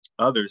prevent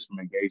others from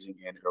engaging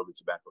in early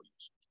tobacco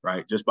use,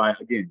 right? Just by,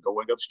 again,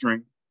 going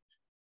upstream,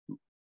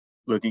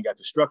 looking at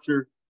the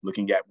structure,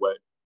 looking at what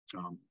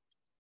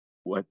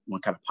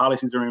kind of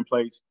policies are in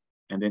place,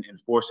 and then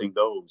enforcing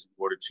those in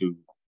order to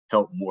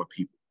help more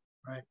people,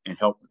 right? And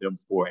help them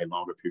for a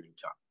longer period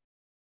of time.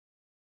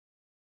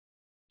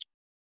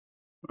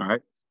 All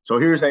right. So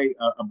here's a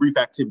brief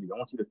activity. I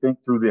want you to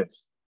think through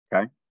this,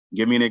 okay?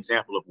 Give me an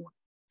example of one,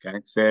 okay?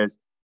 It says,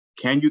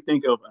 can you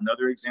think of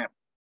another example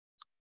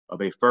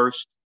of a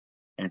first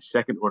and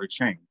second order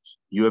change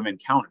you have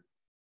encountered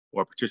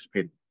or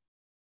participated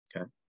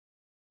in, okay?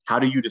 How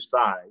do you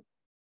decide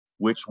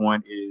which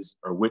one is,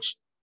 or which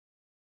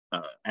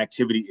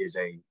activity is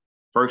a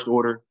first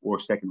order or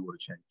second order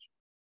change?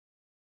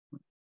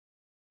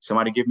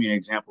 Somebody give me an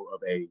example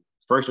of a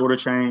first order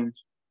change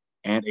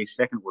and a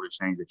second order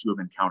change that you have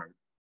encountered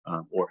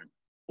or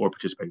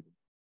participated in.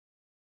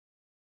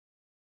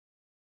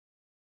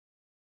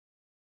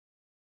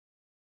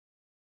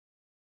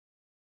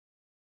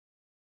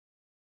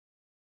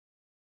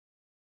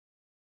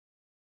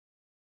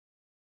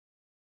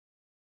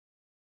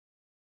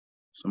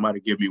 Somebody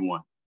give me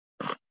one.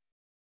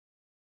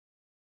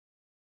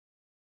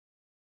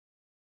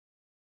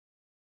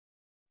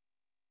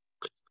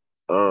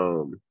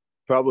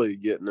 Probably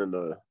getting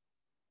into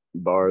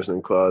bars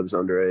and clubs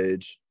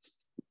underage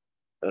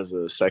as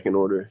a second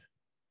order.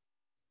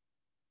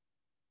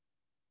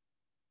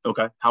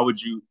 Okay.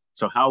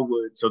 So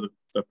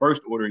the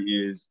first order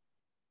is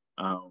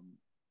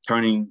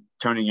turning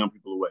young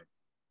people away,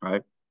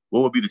 right?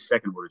 What would be the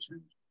second order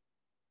change?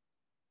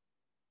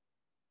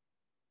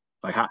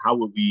 Like how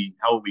would we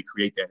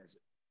create that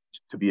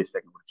to be a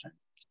second order change?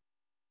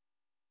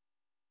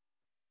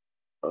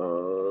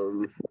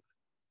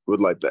 With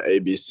like the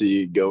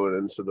ABC going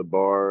into the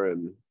bar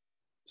and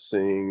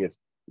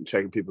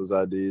checking people's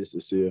IDs to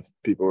see if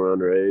people are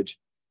underage.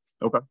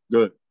 Okay,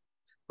 good.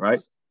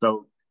 Right.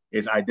 So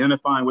it's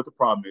identifying what the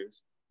problem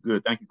is.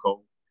 Good. Thank you,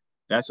 Cole.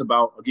 That's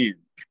about, again,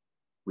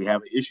 we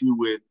have an issue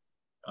with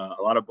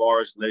a lot of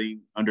bars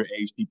letting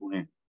underage people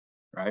in,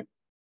 right?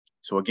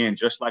 So again,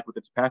 just like with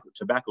the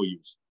tobacco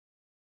use.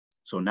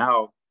 So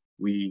now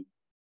we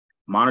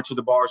monitor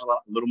the bars a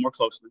little more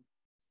closely.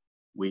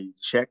 We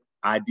check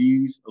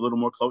IDs a little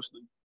more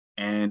closely.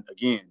 And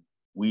again,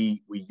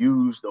 we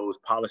use those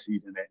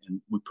policies and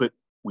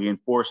we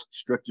enforce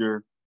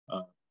stricter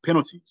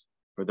penalties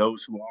for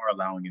those who are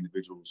allowing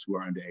individuals who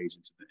are underage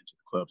into the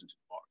clubs, into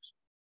the bars,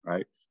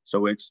 right?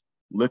 So it's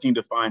looking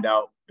to find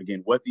out,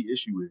 again, what the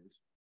issue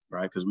is,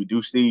 right? Because we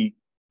do see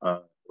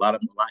a lot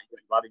of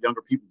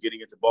younger people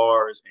getting into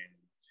bars and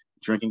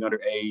drinking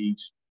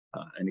underage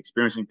and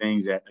experiencing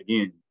things that,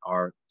 again,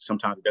 are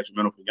sometimes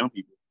detrimental for young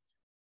people.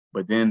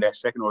 But then that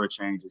second order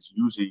change is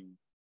using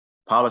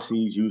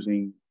policies,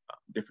 using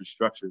different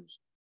structures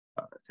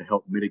to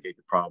help mitigate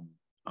the problem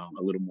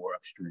a little more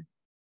upstream,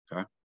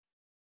 okay?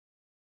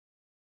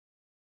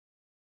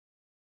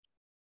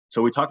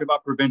 So we talked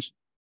about prevention,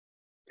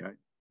 okay?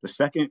 The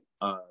second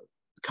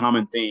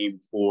common theme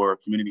for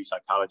community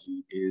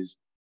psychology is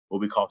what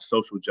we call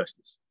social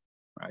justice,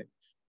 right?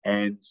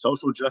 And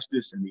social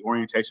justice and the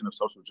orientation of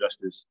social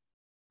justice,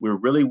 we're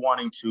really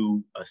wanting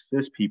to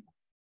assist people,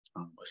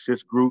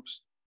 assist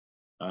groups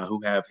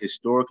who have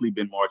historically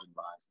been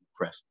marginalized and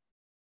oppressed,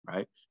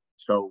 right?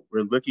 So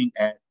we're looking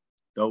at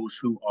those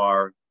who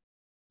are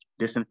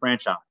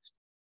disenfranchised,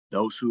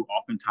 those who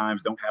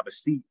oftentimes don't have a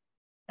seat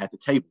at the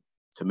table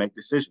to make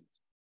decisions.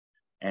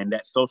 And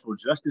that social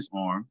justice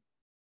arm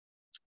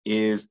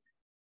is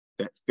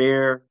that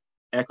fair,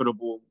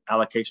 equitable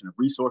allocation of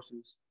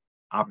resources,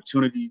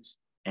 opportunities,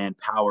 and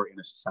power in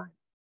a society,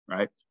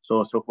 right?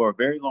 So for a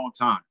very long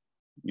time,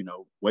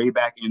 way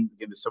back in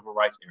the civil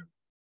rights era,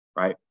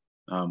 right?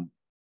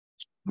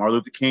 Martin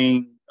Luther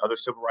King, other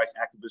civil rights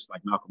activists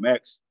like Malcolm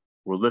X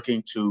were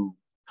looking to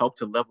help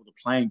to level the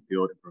playing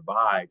field and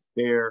provide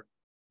fair,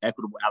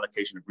 equitable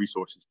allocation of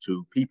resources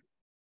to people,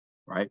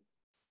 right?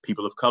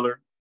 People of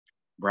color,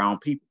 brown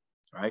people,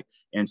 right?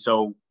 And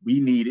so we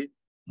needed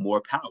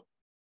more power,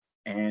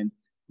 and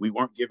we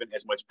weren't given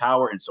as much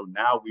power. And so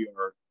now we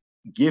are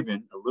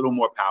given a little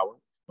more power,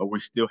 but we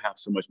still have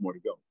so much more to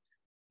go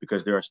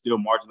because there are still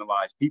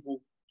marginalized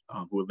people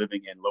who are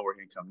living in lower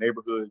income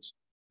neighborhoods,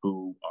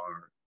 who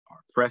are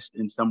oppressed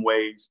in some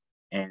ways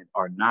and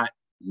are not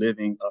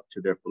living up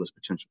to their fullest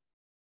potential.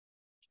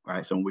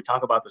 Right. So when we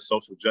talk about the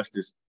social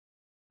justice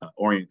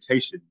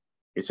orientation,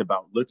 it's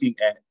about looking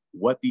at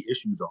what the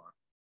issues are,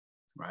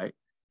 right?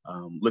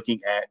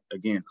 Looking at,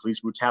 again, police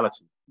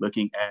brutality,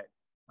 looking at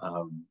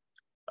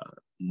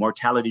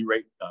mortality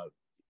rate,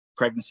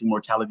 pregnancy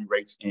mortality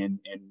rates in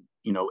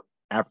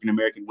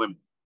African-American women,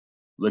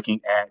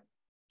 looking at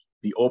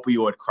the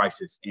opioid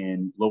crisis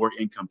in lower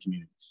income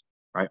communities,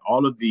 right?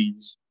 All of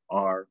these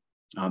are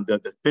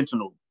the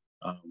fentanyl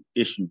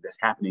issue that's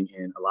happening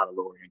in a lot of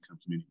lower income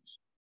communities,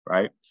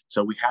 right?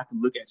 So we have to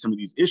look at some of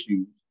these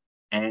issues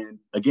and,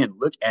 again,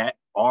 look at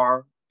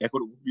our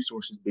equitable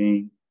resources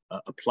being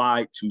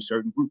applied to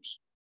certain groups,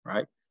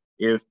 right?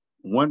 If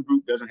one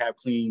group doesn't have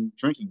clean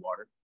drinking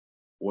water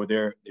or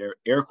their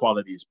air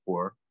quality is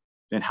poor,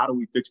 then how do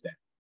we fix that?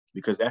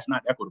 Because that's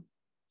not equitable.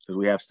 Because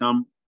we have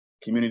some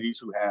communities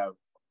who have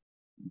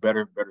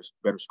better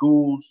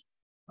schools,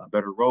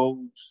 better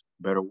roads,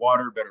 better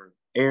water, better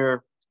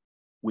air.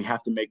 We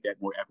have to make that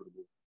more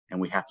equitable, and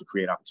we have to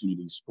create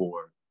opportunities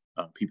for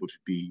people to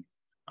be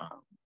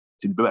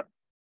better,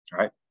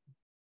 right?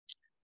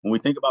 When we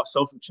think about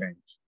social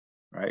change,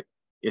 right,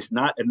 it's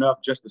not enough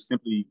just to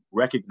simply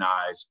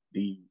recognize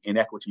the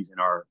inequities in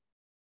our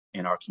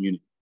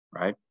community,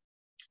 right?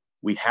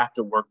 We have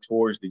to work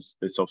towards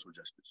the social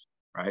justice,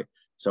 right?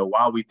 So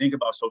while we think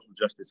about social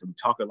justice and we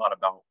talk a lot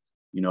about,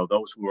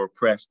 those who are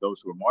oppressed,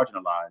 those who are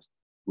marginalized,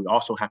 we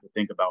also have to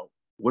think about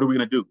what are we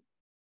going to do,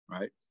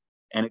 right?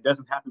 And it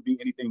doesn't have to be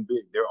anything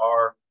big. There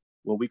are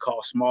what we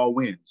call small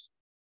wins,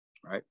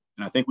 right?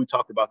 And I think we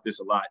talked about this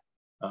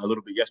a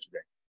little bit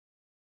yesterday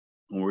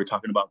when we were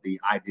talking about the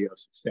idea of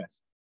success,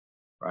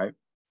 right?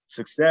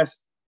 Success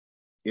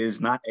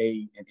is not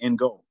an end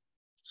goal.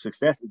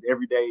 Success is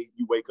every day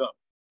you wake up,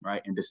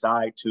 right, and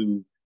decide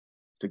to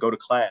go to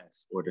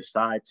class or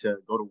decide to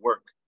go to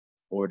work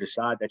or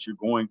decide that you're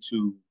going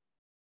to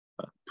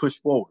push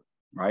forward,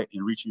 right,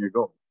 and reaching your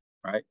goal,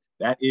 right?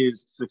 That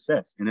is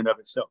success in and of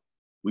itself.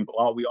 We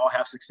all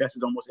have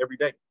successes almost every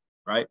day,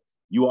 right?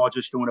 You all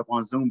just showing up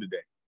on Zoom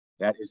today,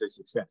 that is a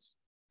success,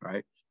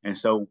 right? And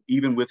so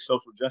even with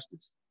social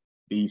justice,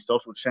 the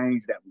social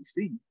change that we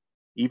see,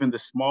 even the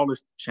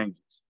smallest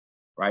changes,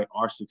 right,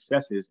 are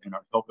successes and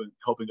are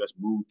helping us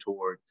move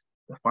toward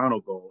the final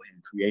goal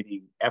in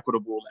creating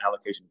equitable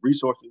allocation of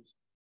resources,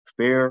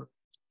 fair,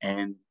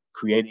 and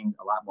creating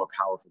a lot more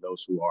power for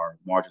those who are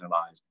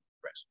marginalized and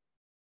oppressed.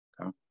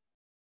 Okay?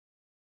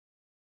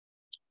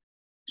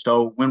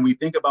 So when we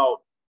think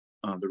about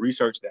the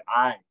research that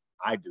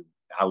I do,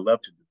 I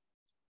love to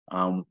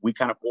do, we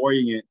kind of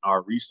orient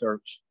our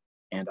research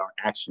and our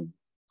action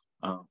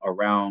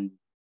around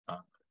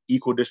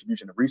equal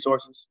distribution of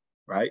resources,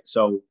 right?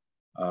 So,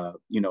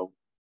 and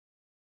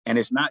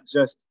it's not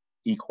just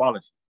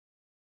equality,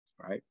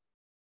 right?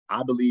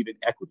 I believe in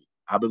equity.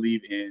 I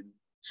believe in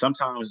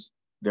sometimes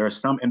there are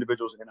some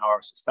individuals in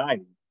our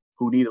society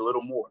who need a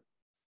little more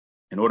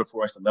in order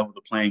for us to level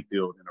the playing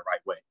field in the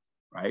right way,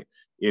 right?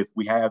 If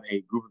we have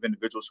a group of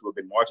individuals who have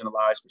been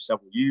marginalized for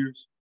several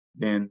years,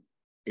 then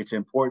it's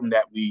important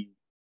that we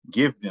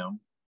give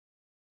them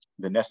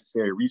the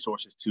necessary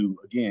resources to,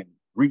 again,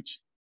 reach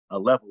a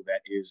level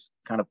that is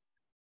kind of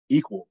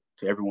equal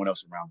to everyone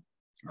else around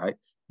them, right?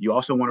 You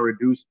also want to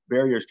reduce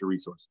barriers to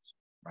resources,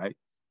 right?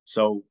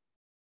 So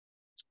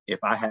if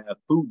I have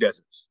food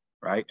deserts,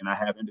 right, and I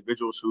have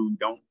individuals who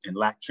don't and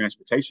lack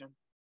transportation,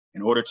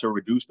 in order to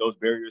reduce those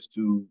barriers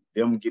to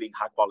them getting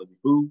high quality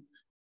food,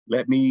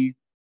 let me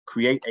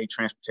create a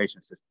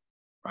transportation system,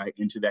 right,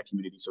 into that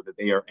community so that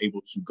they are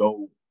able to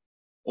go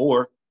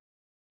or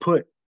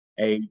put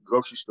a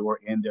grocery store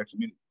in their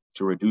community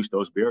to reduce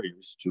those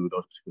barriers to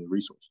those particular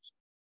resources.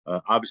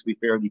 Obviously,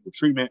 fair and equal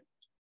treatment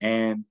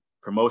and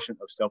promotion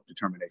of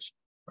self-determination,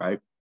 right?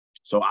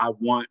 So I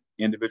want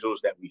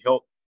individuals that we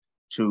help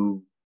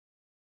to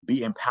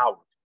be empowered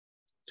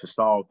to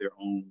solve their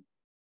own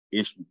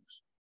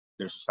issues,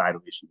 their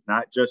societal issues,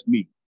 not just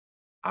me.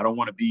 I don't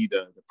want to be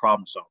the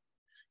problem solver.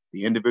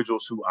 The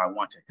individuals who I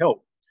want to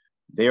help,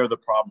 they are the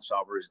problem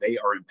solvers. They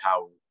are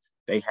empowered.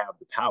 They have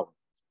the power.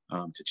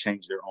 to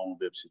change their own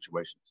lived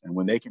situations. And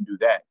when they can do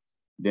that,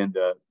 then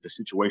the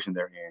situation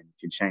they're in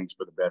can change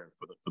for the better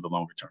for the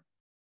longer term.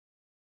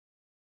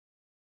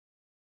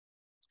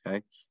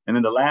 Okay, and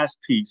then the last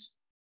piece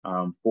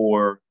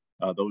for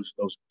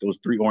those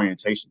three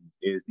orientations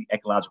is the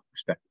ecological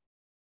perspective,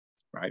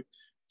 right?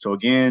 So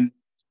again,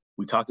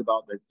 we talked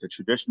about the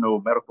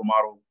traditional medical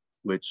model,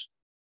 which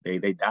they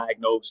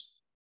diagnose,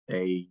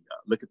 they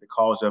look at the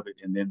cause of it,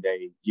 and then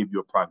they give you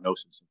a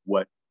prognosis of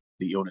what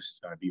the illness is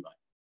going to be like,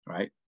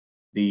 right?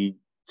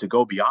 To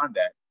go beyond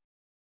that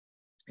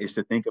is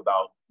to think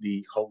about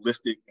the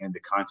holistic and the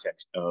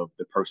context of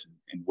the person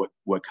and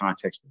what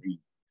context they're in.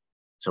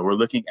 So we're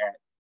looking at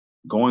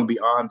going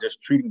beyond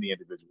just treating the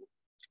individual,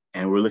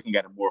 and we're looking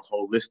at a more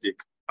holistic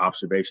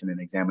observation and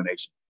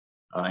examination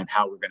and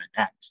how we're going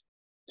to act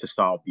to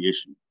solve the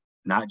issue.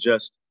 Not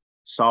just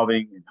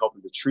solving and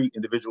helping to treat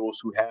individuals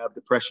who have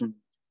depression,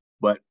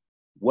 but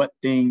what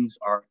things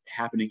are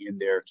happening in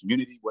their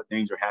community, what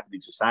things are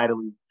happening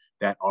societally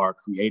that are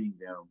creating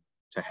them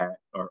to have,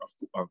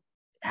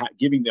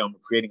 giving them,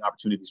 creating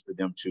opportunities for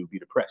them to be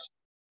depressed,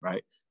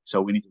 right?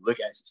 So we need to look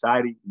at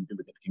society, we need to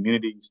look at the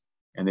communities,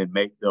 and then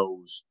make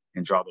those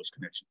and draw those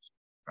connections,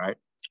 right?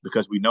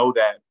 Because we know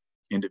that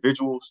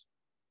individuals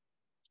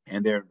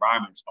and their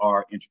environments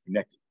are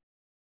interconnected.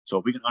 So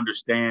if we can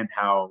understand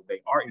how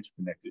they are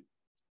interconnected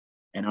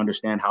and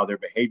understand how their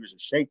behaviors are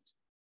shaped,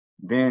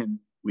 then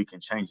we can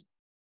change it,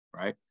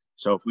 right?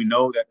 So if we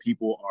know that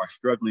people are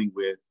struggling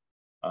with,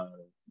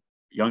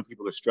 young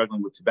people are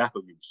struggling with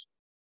tobacco use,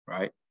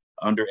 right?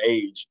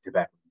 Underage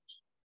tobacco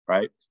use,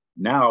 right?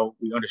 Now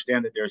we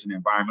understand that there's an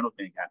environmental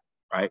thing happening,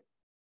 right?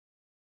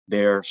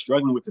 They're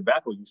struggling with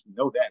tobacco use. We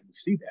know that, and we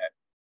see that,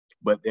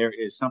 but there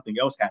is something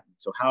else happening.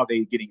 So how are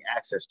they getting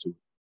access to it,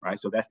 right?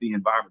 So that's the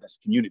environment, that's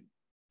the community,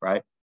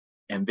 right?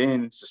 And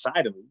then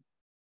societally,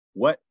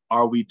 what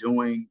are we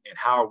doing, and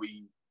how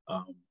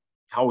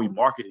are we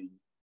marketing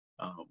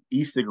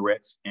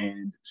e-cigarettes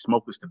and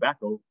smokeless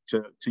tobacco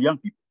to young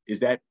people? Is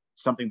that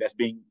something that's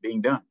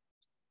being done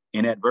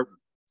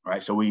inadvertently,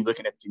 right? So we're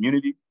looking at the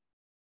community,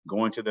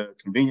 going to the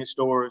convenience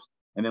stores,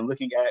 and then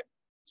looking at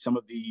some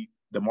of the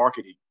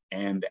marketing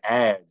and the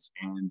ads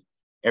and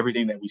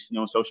everything that we see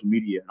on social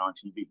media and on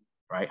TV,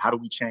 right? How do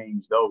we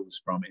change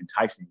those from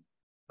enticing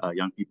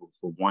young people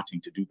for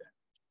wanting to do that?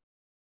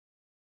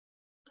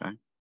 Okay.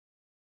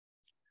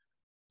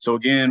 So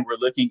again, we're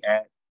looking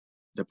at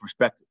the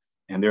perspective,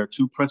 and there are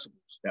two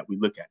principles that we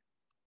look at: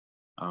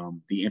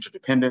 the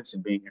interdependence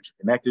and being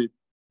interconnected,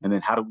 and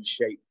then how do we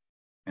shape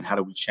and how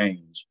do we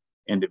change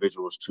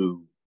individuals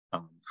to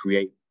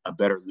create a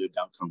better lived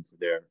outcome for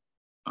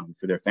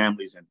their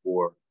families and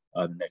for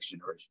the next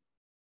generation,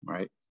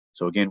 right?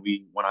 So again,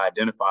 we want to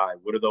identify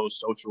what are those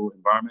social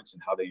environments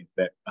and how they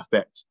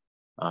affect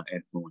and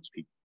influence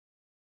people.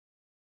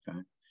 Okay,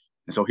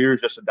 and so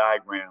here's just a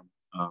diagram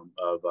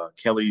of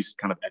Kelly's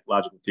kind of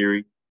ecological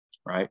theory,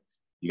 right?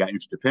 You got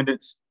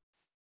interdependence,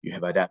 you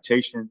have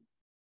adaptation,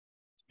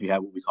 you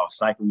have what we call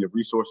cycling of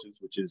resources,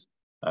 which is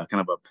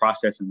kind of a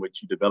process in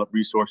which you develop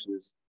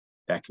resources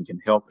that can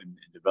help and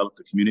develop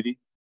the community.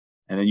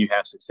 And then you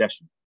have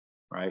succession,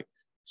 right?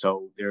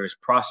 So there is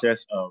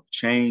process of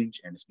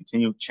change, and it's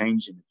continued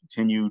change and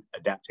continued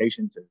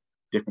adaptation to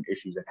different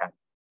issues that happen,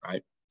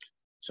 right?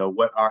 So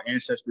what our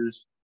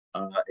ancestors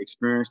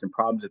experienced and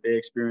problems that they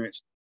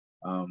experienced,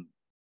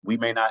 we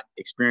may not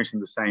experience in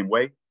the same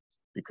way,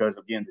 because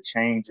again, the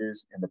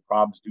changes and the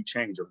problems do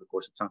change over the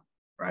course of time,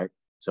 right?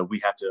 So we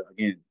have to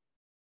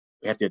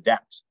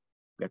adapt.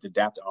 We have to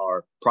adapt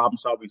our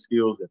problem-solving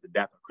skills. We have to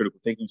adapt our critical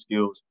thinking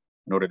skills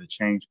in order to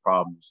change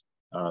problems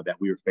that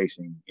we were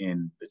facing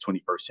in the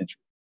 21st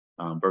century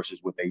versus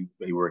what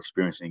they were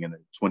experiencing in the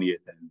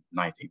 20th and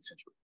 19th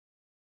century.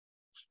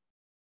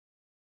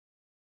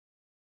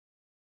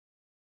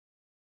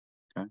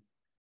 Okay.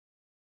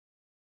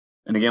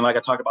 And again, like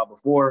I talked about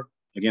before,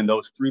 again,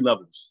 those three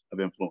levels of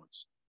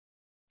influence.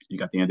 You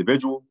got the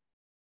individual,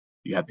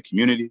 you have the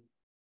community,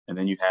 and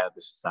then you have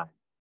the society.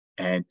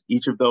 And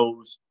each of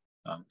those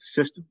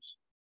systems,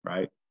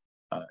 right,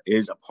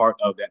 is a part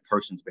of that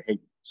person's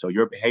behavior. So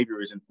your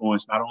behavior is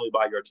influenced not only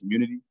by your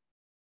community,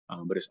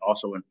 but it's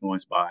also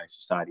influenced by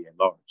society at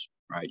large,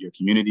 right? Your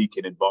community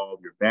can involve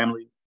your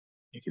family,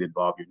 it can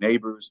involve your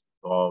neighbors,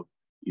 involve,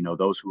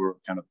 those who are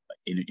kind of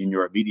in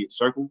your immediate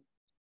circle.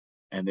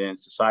 And then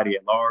society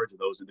at large are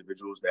those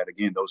individuals that,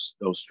 again,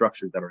 those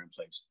structures that are in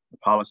place, the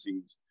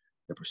policies,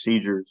 the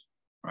procedures,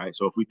 right?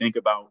 So if we think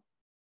about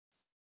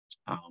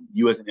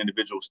you as an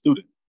individual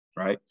student,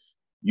 right?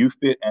 You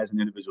fit as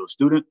an individual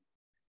student.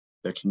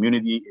 The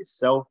community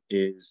itself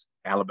is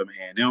Alabama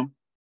A&M,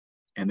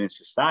 and then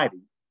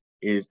society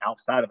is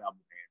outside of Alabama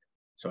A&M.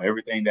 So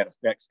everything that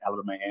affects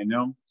Alabama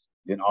A&M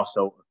then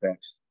also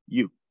affects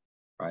you,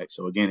 right?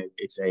 So again,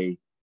 it's a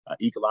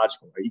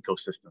ecological or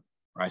ecosystem,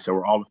 right? So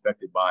we're all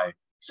affected by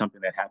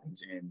something that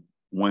happens in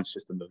one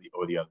system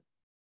or the other.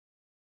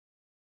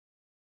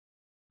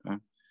 Okay.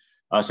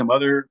 Some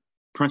other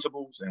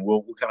principles, and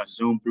we'll kind of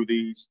zoom through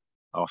these.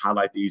 I'll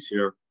highlight these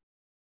here.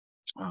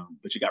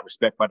 But you got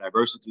respect by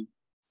diversity.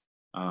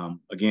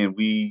 Again,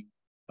 we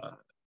uh,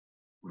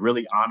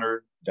 really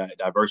honor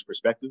diverse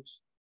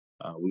perspectives.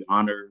 We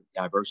honor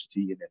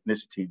diversity in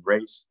ethnicity and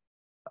race.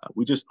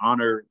 We just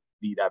honor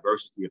the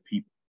diversity of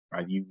people,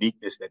 right? The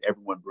uniqueness that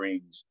everyone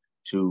brings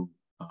to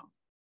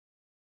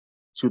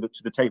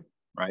the table,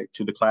 right?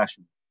 To the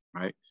classroom,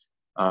 right?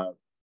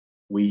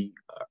 We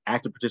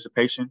active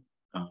participation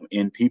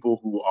in people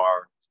who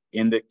are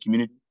in the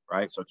community,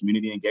 right? So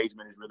community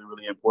engagement is really,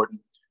 really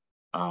important.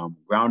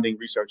 Grounding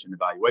research and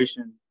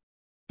evaluation,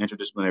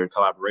 interdisciplinary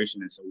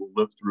collaboration. And so we'll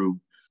look through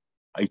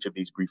each of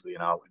these briefly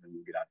and then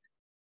we'll get out of here.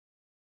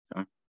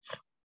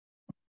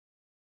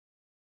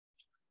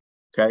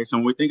 Okay, so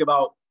when we think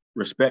about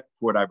respect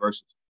for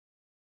diversity,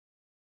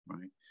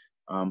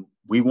 right?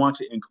 We want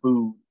to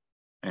include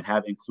and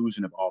have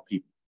inclusion of all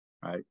people,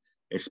 right?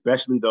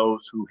 Especially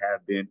those who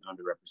have been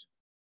underrepresented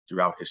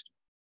throughout history.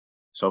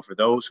 So for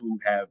those who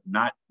have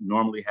not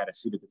normally had a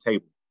seat at the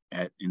table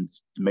in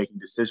making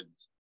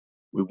decisions,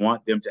 we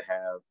want them to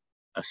have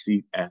a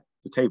seat at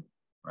the table,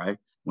 right?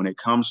 When it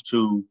comes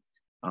to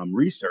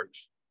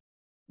research,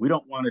 we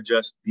don't want to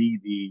just be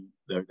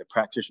the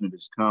practitioner that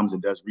just comes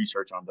and does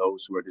research on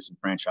those who are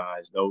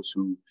disenfranchised, those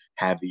who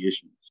have the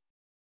issues.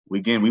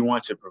 We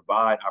want to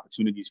provide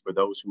opportunities for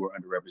those who are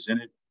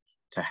underrepresented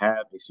to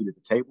have a seat at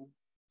the table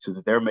so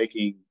that they're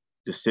making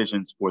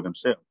decisions for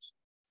themselves,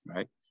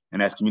 right?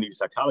 And as community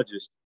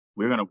psychologists,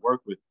 we're going to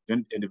work with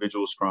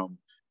individuals from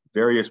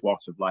various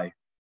walks of life,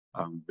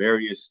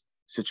 various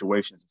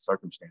situations and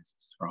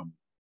circumstances, from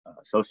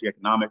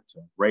socioeconomic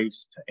to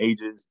race to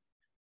ages,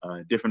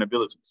 different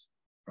abilities,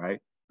 right?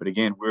 But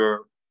again, we're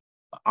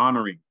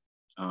honoring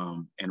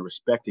and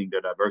respecting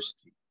their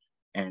diversity.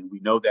 And we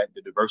know that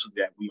the diversity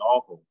that we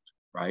all hold,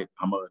 right?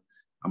 I'm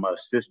a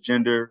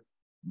cisgender,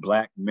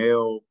 Black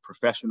male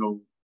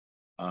professional.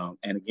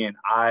 And again,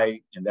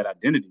 and that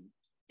identity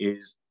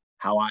is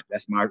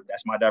that's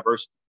my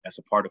diversity. That's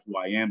a part of who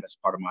I am. That's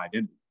part of my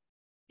identity.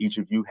 Each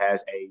of you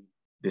has a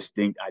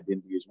distinct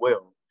identity as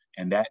well.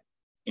 And that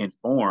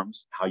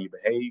informs how you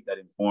behave, that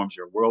informs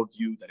your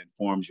worldview, that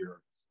informs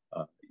your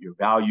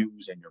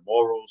values and your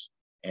morals,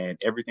 and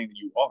everything that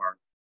you are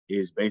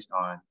is based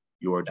on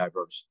your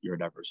diversity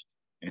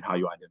and how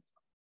you identify.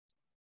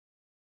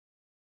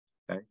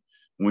 Okay.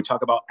 When we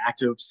talk about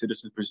active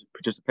citizen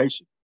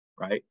participation,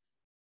 right?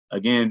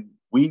 Again,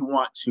 we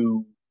want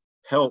to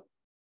help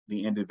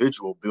the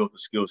individual build the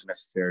skills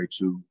necessary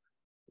to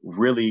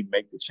really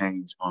make the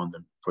change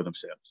for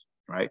themselves,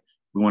 right?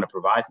 We want to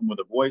provide them with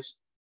a voice,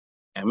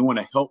 and we want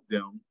to help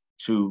them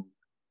to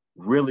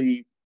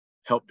really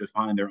help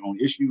define their own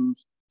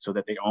issues so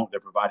that they're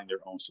providing their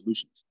own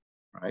solutions,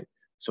 right?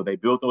 So they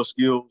build those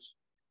skills,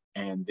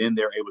 and then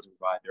they're able to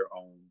provide their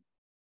own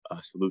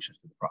solutions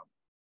to the problem,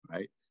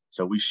 right?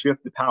 So we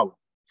shift the power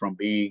from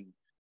being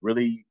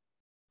really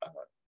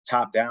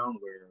top down,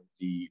 where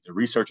the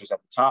researchers at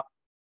the top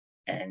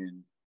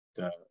and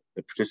the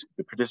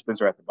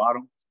participants are at the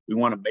bottom. We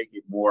want to make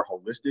it more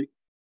holistic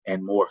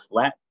and more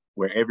flat,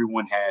 where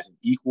everyone has an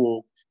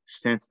equal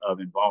sense of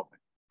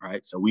involvement,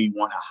 right? So we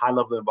want a high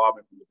level of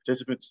involvement from the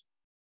participants,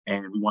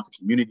 and we want the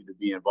community to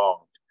be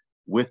involved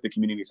with the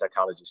community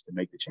psychologists to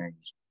make the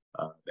change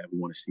that we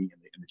want to see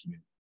in the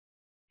community.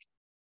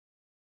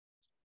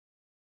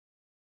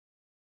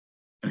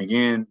 And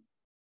again,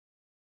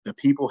 the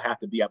people have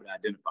to be able to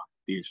identify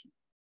the issue,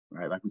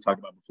 right? Like we talked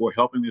about before,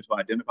 helping them to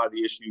identify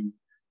the issue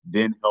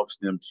then helps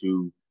them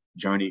to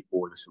journey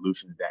for the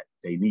solutions that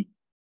they need,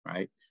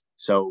 right?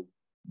 So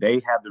they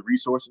have the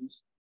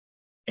resources,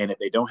 and if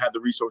they don't have the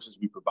resources,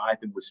 we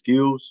provide them with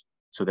skills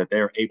so that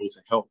they're able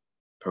to help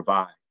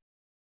provide.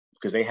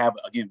 Because they have,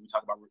 again, we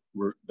talk about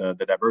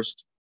the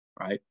diversity,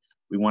 right?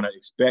 We want to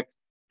expect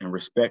and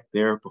respect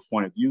their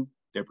point of view,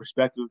 their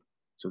perspective,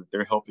 so that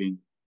they're helping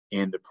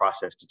in the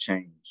process to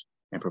change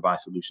and provide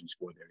solutions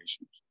for their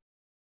issues.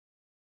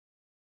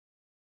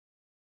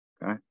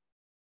 Okay.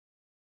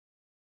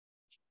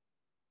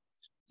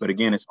 But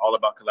again, it's all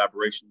about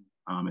collaboration.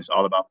 It's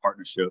all about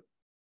partnership.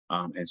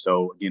 And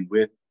so again,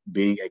 with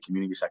being a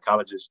community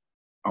psychologist,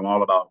 I'm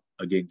all about,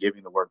 again,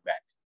 giving the work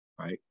back,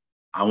 right?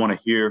 I want to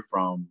hear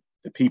from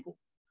the people.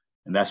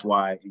 And that's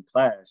why in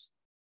class,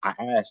 I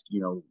ask,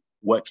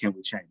 what can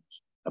we change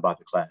about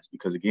the class?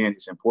 Because again,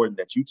 it's important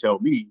that you tell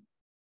me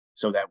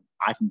so that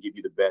I can give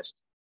you the best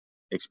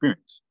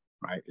experience,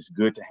 right? It's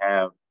good to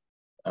have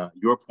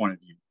your point of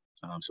view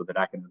so that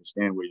I can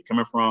understand where you're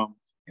coming from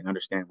and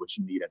understand what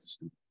you need as a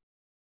student.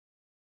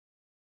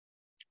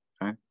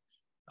 Okay.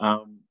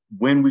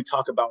 When we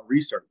talk about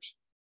research,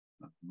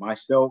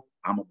 myself,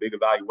 I'm a big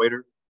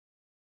evaluator.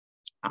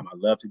 I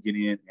love to get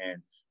in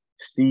and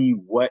see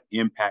what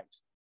impact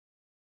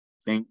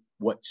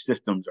what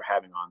systems are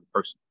having on the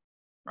person,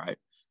 right?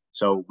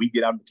 So we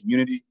get out in the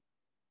community.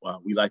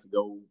 We like to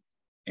go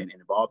and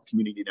involve the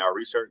community in our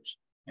research,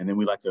 and then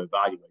we like to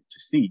evaluate to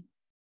see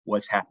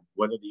what's happening.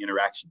 What are the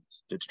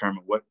interactions to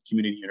determine what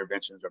community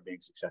interventions are being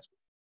successful,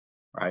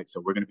 right?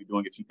 So we're going to be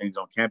doing a few things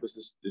on campus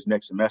this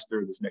next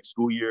semester, this next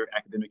school year,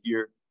 academic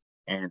year,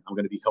 and I'm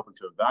going to be helping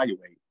to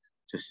evaluate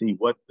to see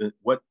what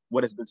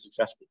has been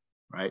successful,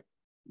 right?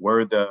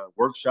 Were the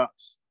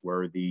workshops,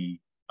 were the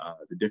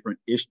the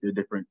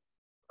different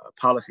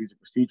policies and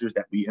procedures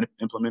that we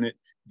implemented,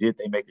 did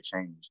they make a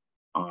change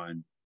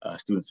on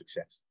student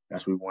success?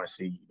 That's what we want to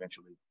see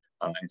eventually,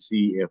 and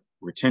see if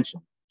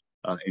retention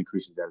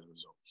increases as a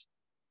result.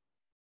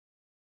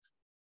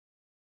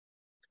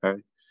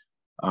 Okay.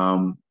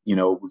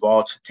 We've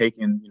all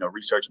taken,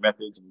 research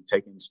methods and we've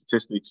taken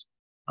statistics,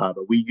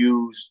 but we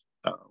use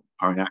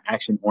our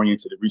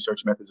action-oriented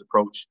research methods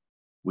approach.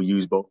 We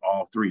use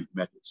all three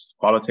methods: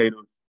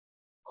 qualitative,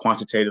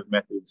 quantitative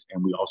methods,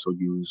 and we also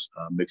use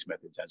mixed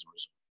methods as a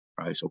result.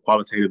 Right. So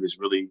qualitative is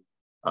really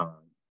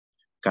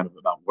kind of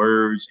about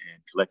words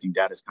and collecting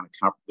data, is kind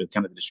of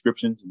the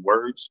descriptions and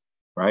words,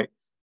 right?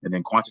 And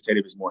then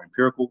quantitative is more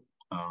empirical.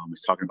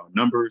 It's talking about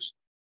numbers.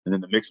 And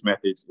then the mixed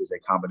methods is a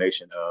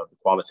combination of the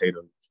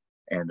qualitative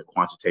and the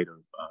quantitative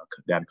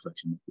data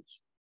collection methods.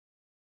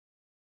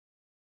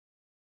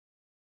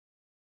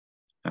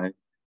 Okay.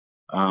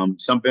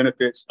 Some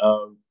benefits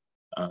of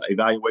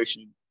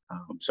evaluation.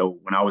 So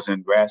when I was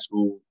in grad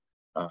school,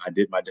 I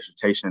did my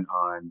dissertation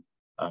on,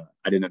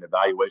 I did an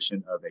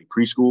evaluation of a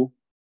preschool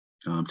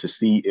to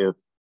see if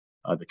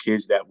the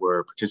kids that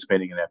were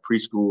participating in that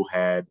preschool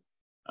had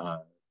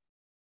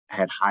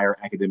higher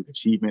academic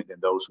achievement than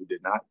those who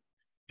did not.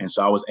 And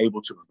so I was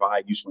able to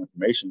provide useful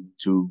information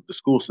to the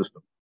school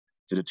system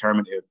to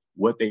determine if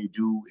what they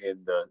do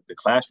in the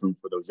classroom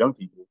for those young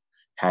people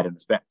had an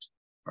effect,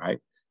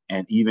 right?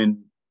 And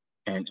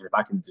if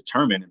I can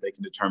determine, if they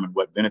can determine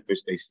what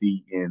benefits they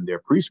see in their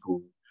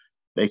preschool,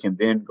 they can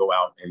then go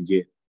out and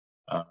get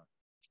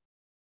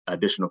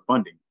additional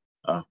funding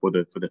for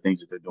the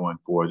things that they're doing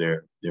for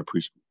their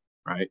preschool,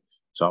 right?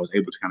 So I was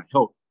able to kind of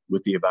help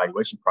with the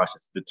evaluation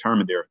process to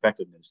determine their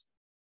effectiveness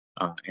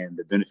and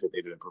the benefit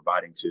they've been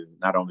providing to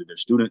not only their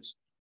students,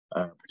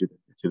 but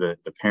to the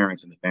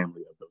parents and the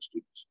family of those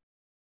students.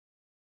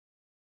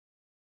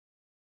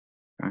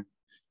 Okay.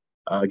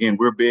 Again,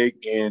 we're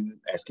big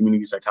as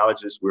community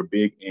psychologists, we're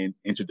big in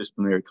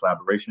interdisciplinary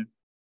collaboration,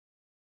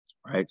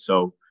 right?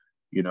 So,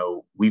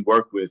 we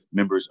work with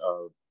members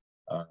of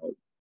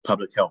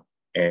public health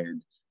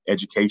and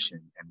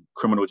education and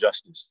criminal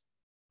justice.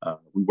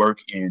 We work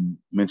in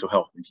mental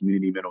health and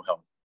community mental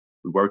health.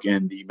 We work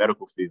in the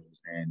medical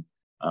fields and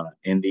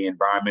in the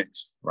environment,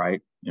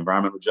 right?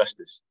 Environmental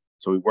justice.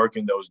 So we work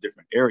in those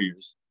different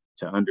areas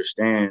to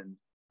understand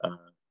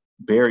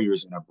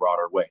barriers in a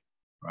broader way,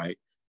 right?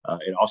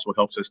 It also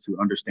helps us to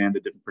understand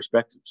the different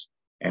perspectives.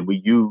 And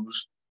we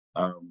use,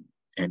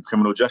 in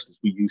criminal justice,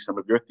 we use some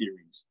of your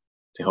theories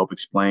to help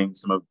explain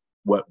some of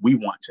what we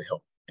want to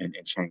help and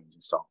change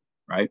and solve,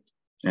 right?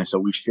 And so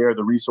we share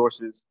the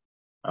resources.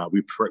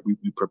 We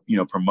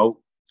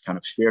promote kind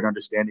of shared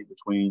understanding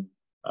between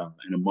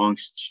and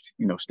amongst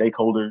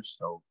stakeholders.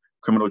 So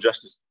criminal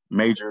justice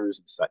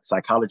majors,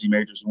 psychology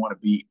majors want to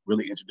be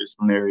really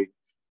interdisciplinary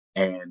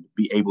and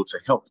be able to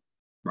help,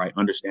 right,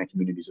 understand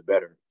communities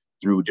better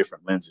through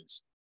different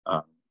lenses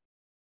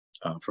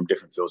from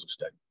different fields of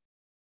study.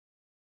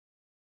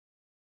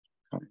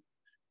 Okay.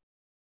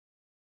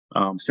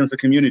 Sense of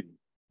community,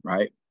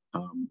 right?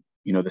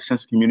 The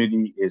sense of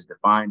community is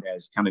defined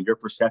as kind of your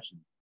perception,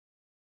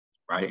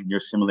 right, and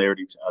your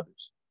similarity to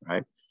others,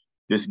 right?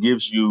 This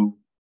gives you,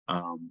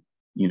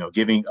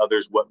 giving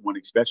others what one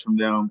expects from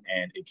them,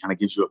 and it kind of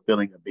gives you a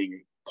feeling of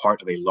being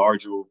part of a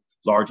larger,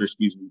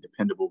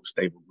 dependable,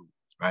 stable group,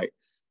 right?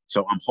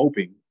 So I'm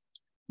hoping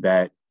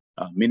that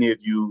many of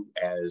you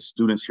as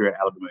students here at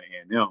Alabama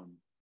A&M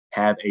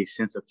have a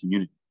sense of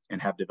community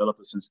and have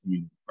developed a sense of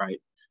community, right?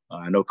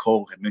 I know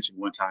Cole had mentioned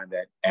one time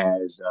that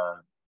as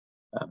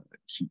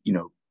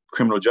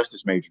criminal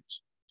justice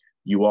majors,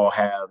 you all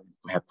have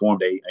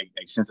formed a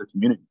sense of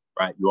community,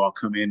 right? You all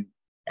come in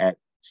at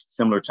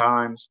similar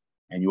times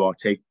and you all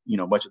take,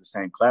 much of the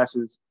same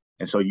classes.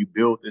 And so you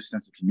build this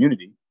sense of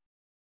community,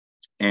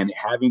 and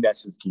having that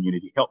sense of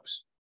community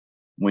helps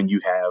when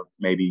you have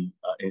maybe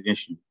an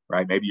issue,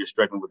 right? Maybe you're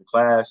struggling with a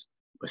class,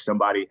 but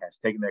somebody has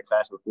taken that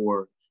class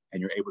before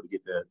and you're able to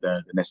get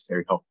the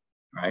necessary help,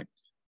 right?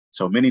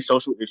 So many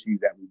social issues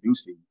that we do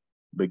see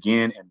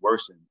begin and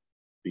worsen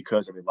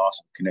because of a loss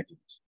of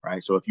connectedness,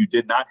 right? So if you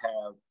did not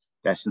have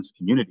that sense of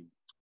community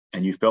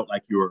and you felt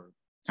like you were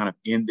kind of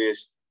in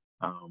this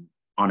on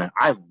an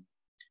island,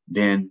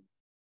 then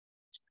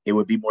it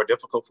would be more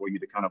difficult for you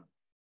to kind of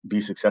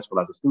be successful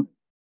as a student.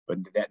 But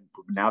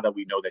now that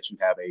we know that you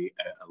have a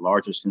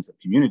larger sense of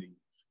community,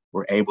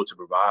 we're able to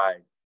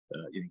provide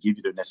and give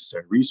you the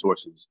necessary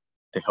resources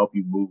to help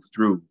you move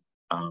through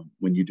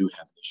when you do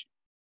have an issue.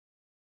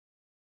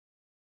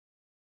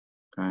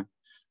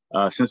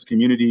 Okay. Sense of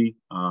community,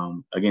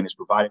 again,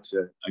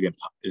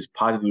 is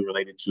positively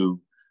related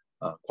to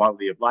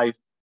quality of life,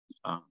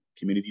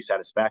 community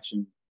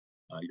satisfaction,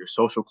 your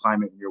social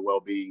climate and your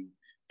well-being,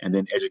 and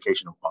then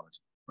educational quality,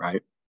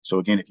 right? So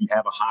again, if you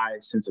have a high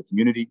sense of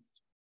community,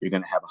 you're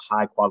going to have a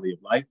high quality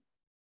of life.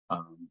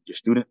 Your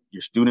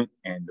student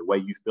and the way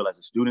you feel as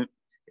a student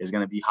is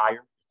going to be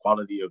higher. The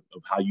quality of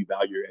how you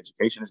value your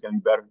education is going to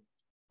be better,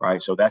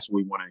 right? So that's what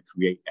we want to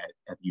create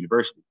at the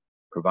university,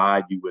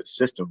 provide you with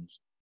systems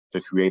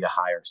to create a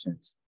higher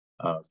sense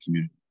of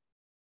community.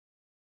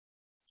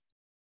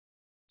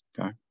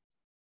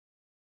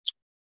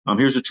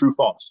 Here's a true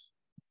false.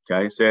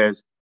 Okay, it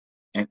says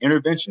an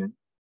intervention,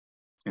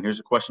 and here's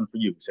a question for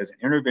you. It says an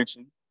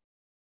intervention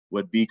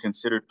would be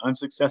considered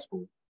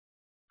unsuccessful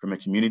from a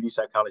community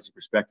psychology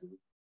perspective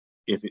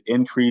if it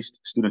increased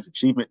students'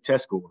 achievement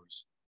test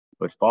scores,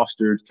 but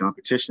fostered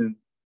competition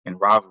and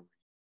rivalry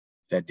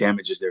that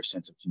damages their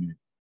sense of community.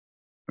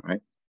 All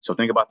right. So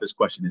think about this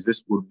question: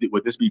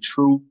 would this be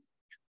true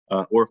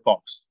or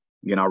false?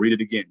 Again, I'll read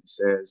it again. It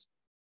says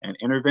an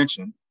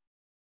intervention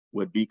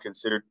would be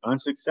considered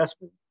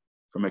unsuccessful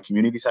from a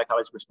community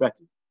psychology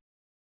perspective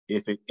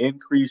if it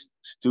increased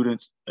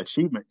students'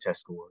 achievement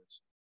test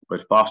scores,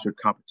 but fostered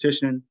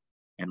competition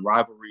and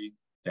rivalry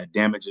that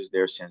damages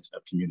their sense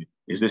of community.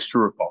 Is this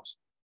true or false?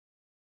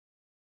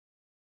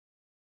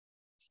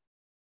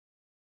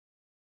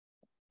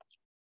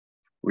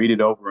 Read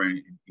it over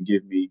and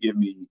give me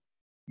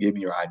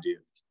your idea.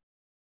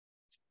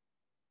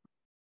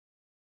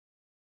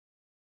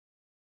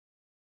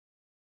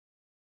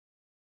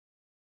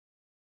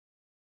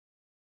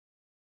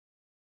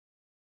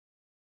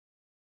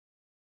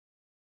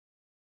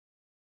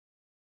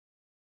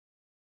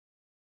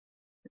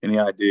 Any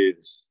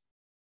ideas?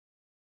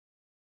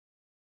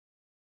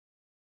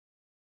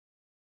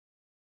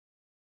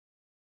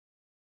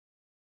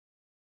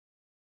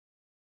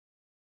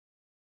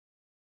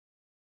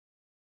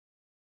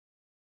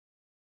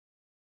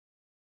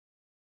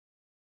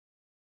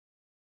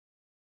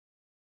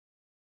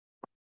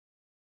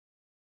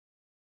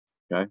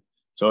 Okay.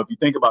 So if you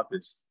think about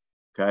this,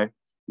 okay,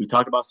 we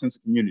talked about sense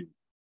of community.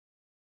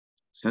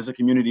 Sense of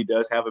community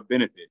does have a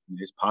benefit, and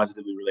it's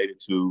positively related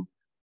to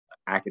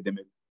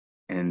academic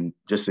and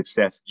just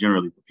success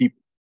generally for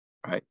people,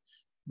 right?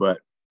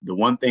 But the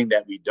one thing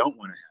that we don't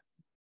want to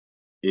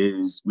have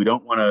is we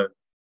don't want to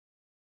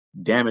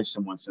damage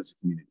someone's sense of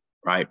community,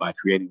 right, by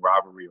creating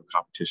rivalry or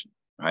competition,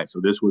 right?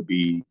 So this would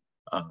be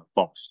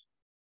false,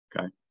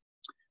 okay?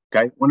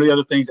 Okay. One of the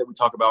other things that we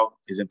talk about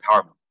is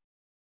empowerment.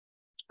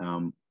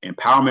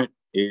 Empowerment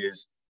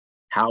is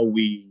how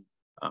we,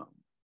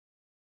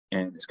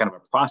 and it's kind of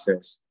a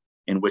process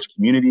in which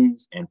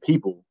communities and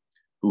people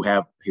who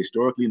have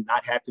historically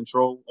not had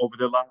control over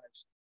their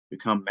lives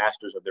become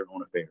masters of their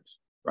own affairs,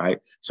 right?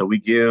 So we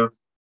give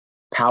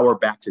power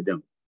back to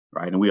them,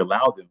 right? And we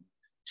allow them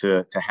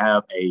to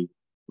have a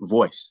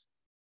voice,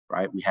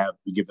 right? We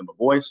give them a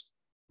voice,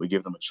 we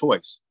give them a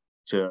choice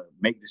to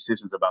make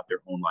decisions about their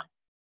own life,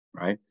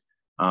 right?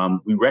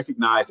 We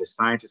recognize as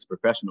scientists,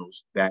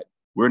 professionals, that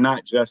we're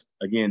not just,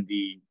 again,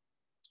 the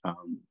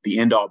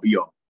end all be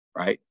all,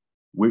 right?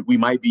 We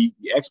might be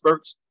the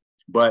experts,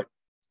 but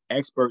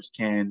experts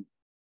can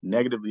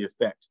negatively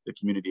affect the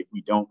community if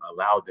we don't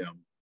allow them,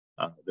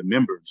 the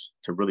members,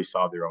 to really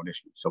solve their own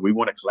issues. So we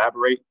want to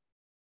collaborate,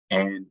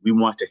 and we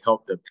want to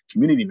help the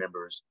community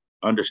members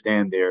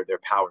understand their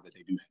power that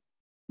they do have.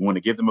 We want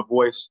to give them a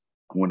voice.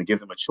 We want to give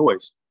them a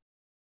choice,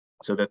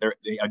 so that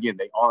they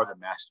are the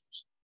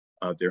masters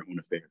of their own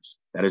affairs.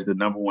 That is the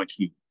number one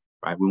key,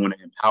 right? We want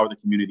to empower the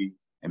community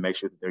and make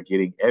sure that they're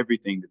getting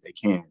everything that they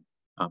can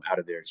out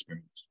of their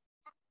experience.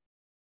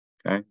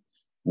 Okay,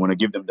 we want to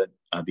give them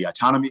the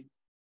autonomy.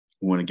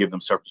 We want to give them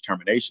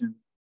self-determination.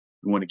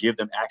 We want to give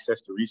them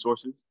access to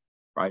resources,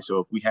 right? So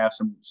if we have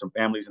some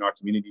families in our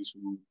communities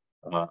who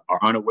are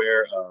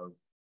unaware of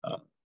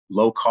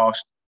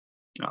low-cost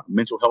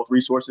mental health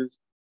resources,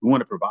 we want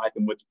to provide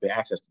them with the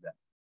access to that,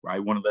 right?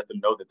 We want to let them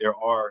know that there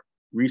are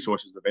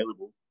resources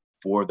available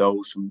for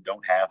those who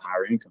don't have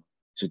higher income.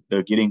 So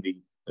they're getting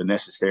the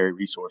necessary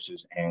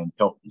resources and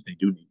help that they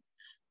do need.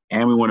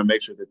 And we want to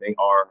make sure that they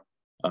are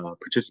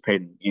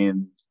participating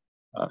in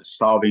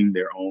solving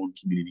their own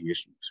community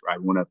issues, right?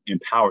 We want to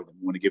empower them.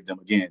 We want to give them,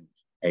 again,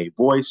 a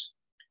voice,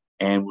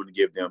 and we want to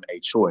give them a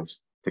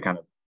choice to kind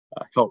of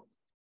help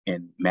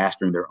in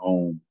mastering their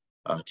own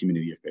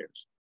community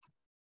affairs.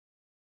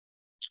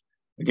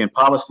 Again,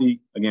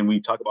 policy, we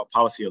talk about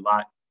policy a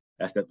lot.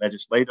 That's the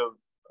legislative,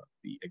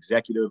 the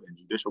executive, and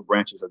judicial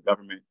branches of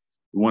government.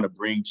 We want to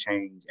bring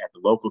change at the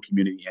local,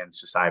 community, and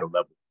societal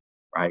level,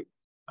 right?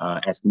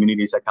 As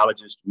community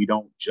psychologists, we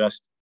don't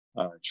just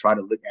try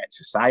to look at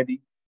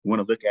society. We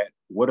want to look at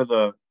what are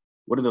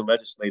the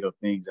legislative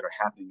things that are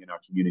happening in our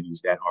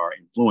communities that are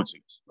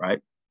influencing us,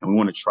 right? And we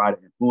want to try to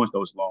influence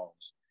those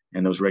laws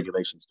and those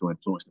regulations to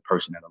influence the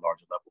person at a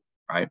larger level,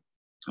 right?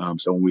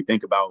 So when we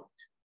think about,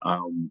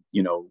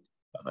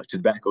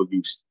 tobacco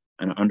use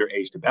and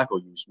underage tobacco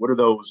use, what are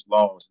those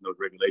laws and those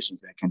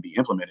regulations that can be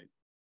implemented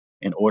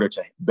in order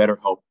to better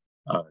help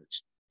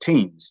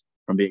teens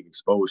from being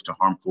exposed to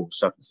harmful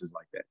substances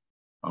like that?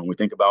 We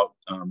think about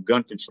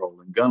gun control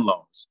and gun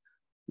laws.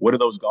 What are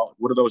those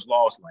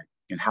laws like,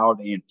 and how are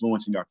they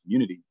influencing our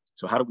community?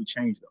 So how do we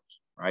change those,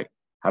 right?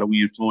 How do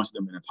we influence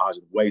them in a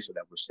positive way so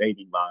that we're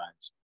saving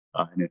lives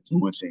and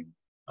influencing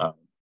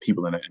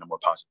people in a more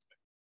positive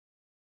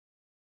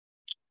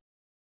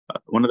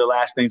way? One of the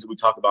last things that we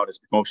talk about is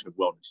promotion of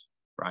wellness,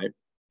 right?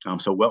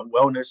 So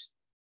wellness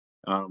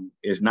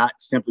is not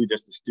simply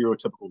just the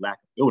stereotypical lack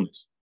of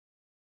illness,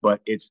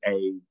 but it's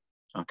a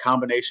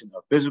combination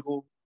of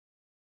physical,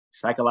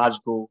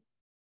 psychological,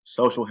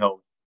 social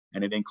health,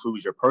 and it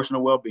includes your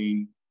personal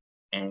well-being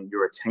and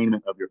your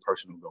attainment of your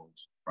personal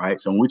goals, right?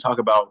 So when we talk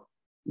about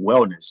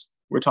wellness,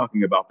 we're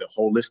talking about the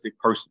holistic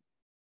person,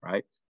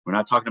 right? We're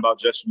not talking about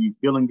just you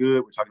feeling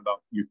good. We're talking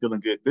about you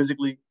feeling good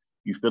physically,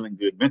 you feeling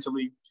good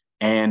mentally,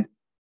 and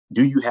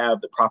do you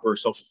have the proper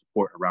social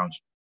support around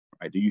you,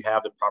 right? Do you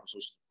have the proper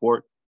social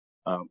support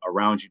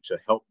around you to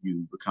help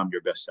you become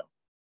your best self,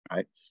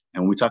 right?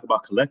 And when we talk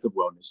about collective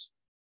wellness,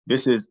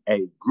 this is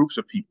a groups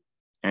of people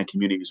and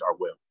communities are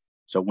well.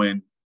 So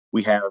when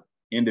we have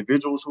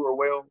individuals who are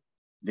well,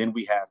 then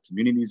we have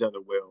communities that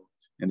are well,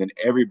 and then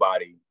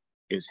everybody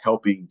is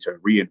helping to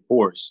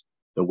reinforce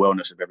the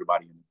wellness of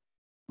everybody in the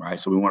room, right?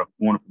 So we want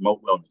to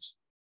promote wellness,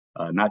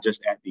 not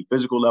just at the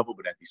physical level,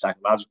 but at the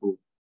psychological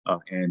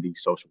and the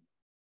social.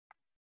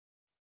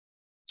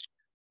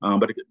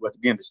 But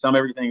again, to sum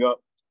everything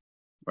up,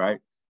 right?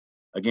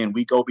 Again,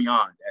 we go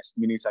beyond, as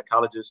community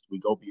psychologists, we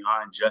go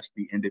beyond just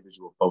the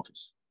individual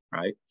focus,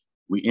 right?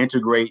 We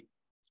integrate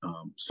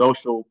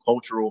social,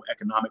 cultural,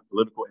 economic,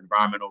 political,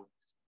 environmental,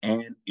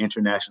 and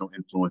international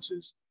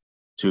influences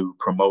to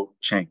promote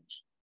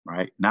change,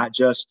 right? Not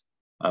just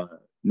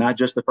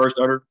the first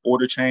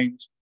order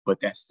change, but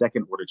that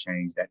second order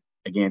change that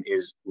again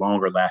is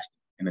longer lasting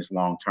and is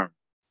long term,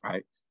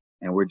 right?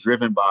 And we're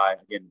driven by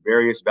again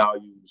various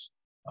values,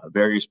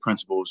 various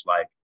principles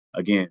like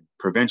again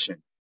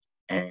prevention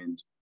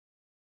and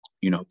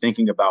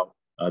thinking about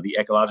the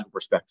ecological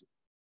perspective,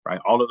 right?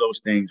 All of those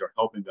things are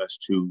helping us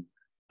to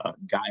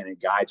guide, and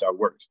it guides our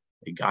work.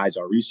 It guides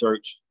our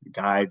research. It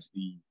guides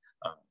the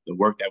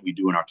work that we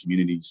do in our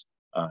communities,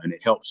 and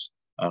it helps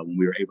when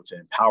we are able to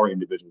empower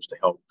individuals to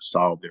help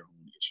solve their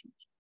own issues.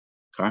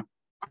 Okay.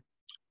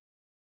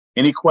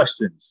 Any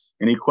questions?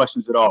 Any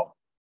questions at all?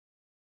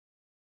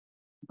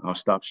 I'll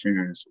stop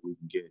sharing so we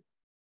can get it.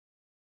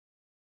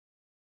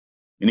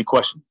 Any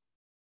questions?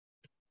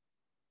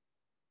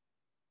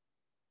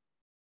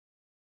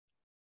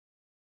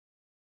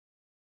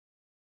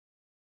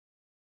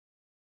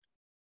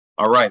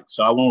 All right.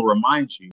 So I want to remind you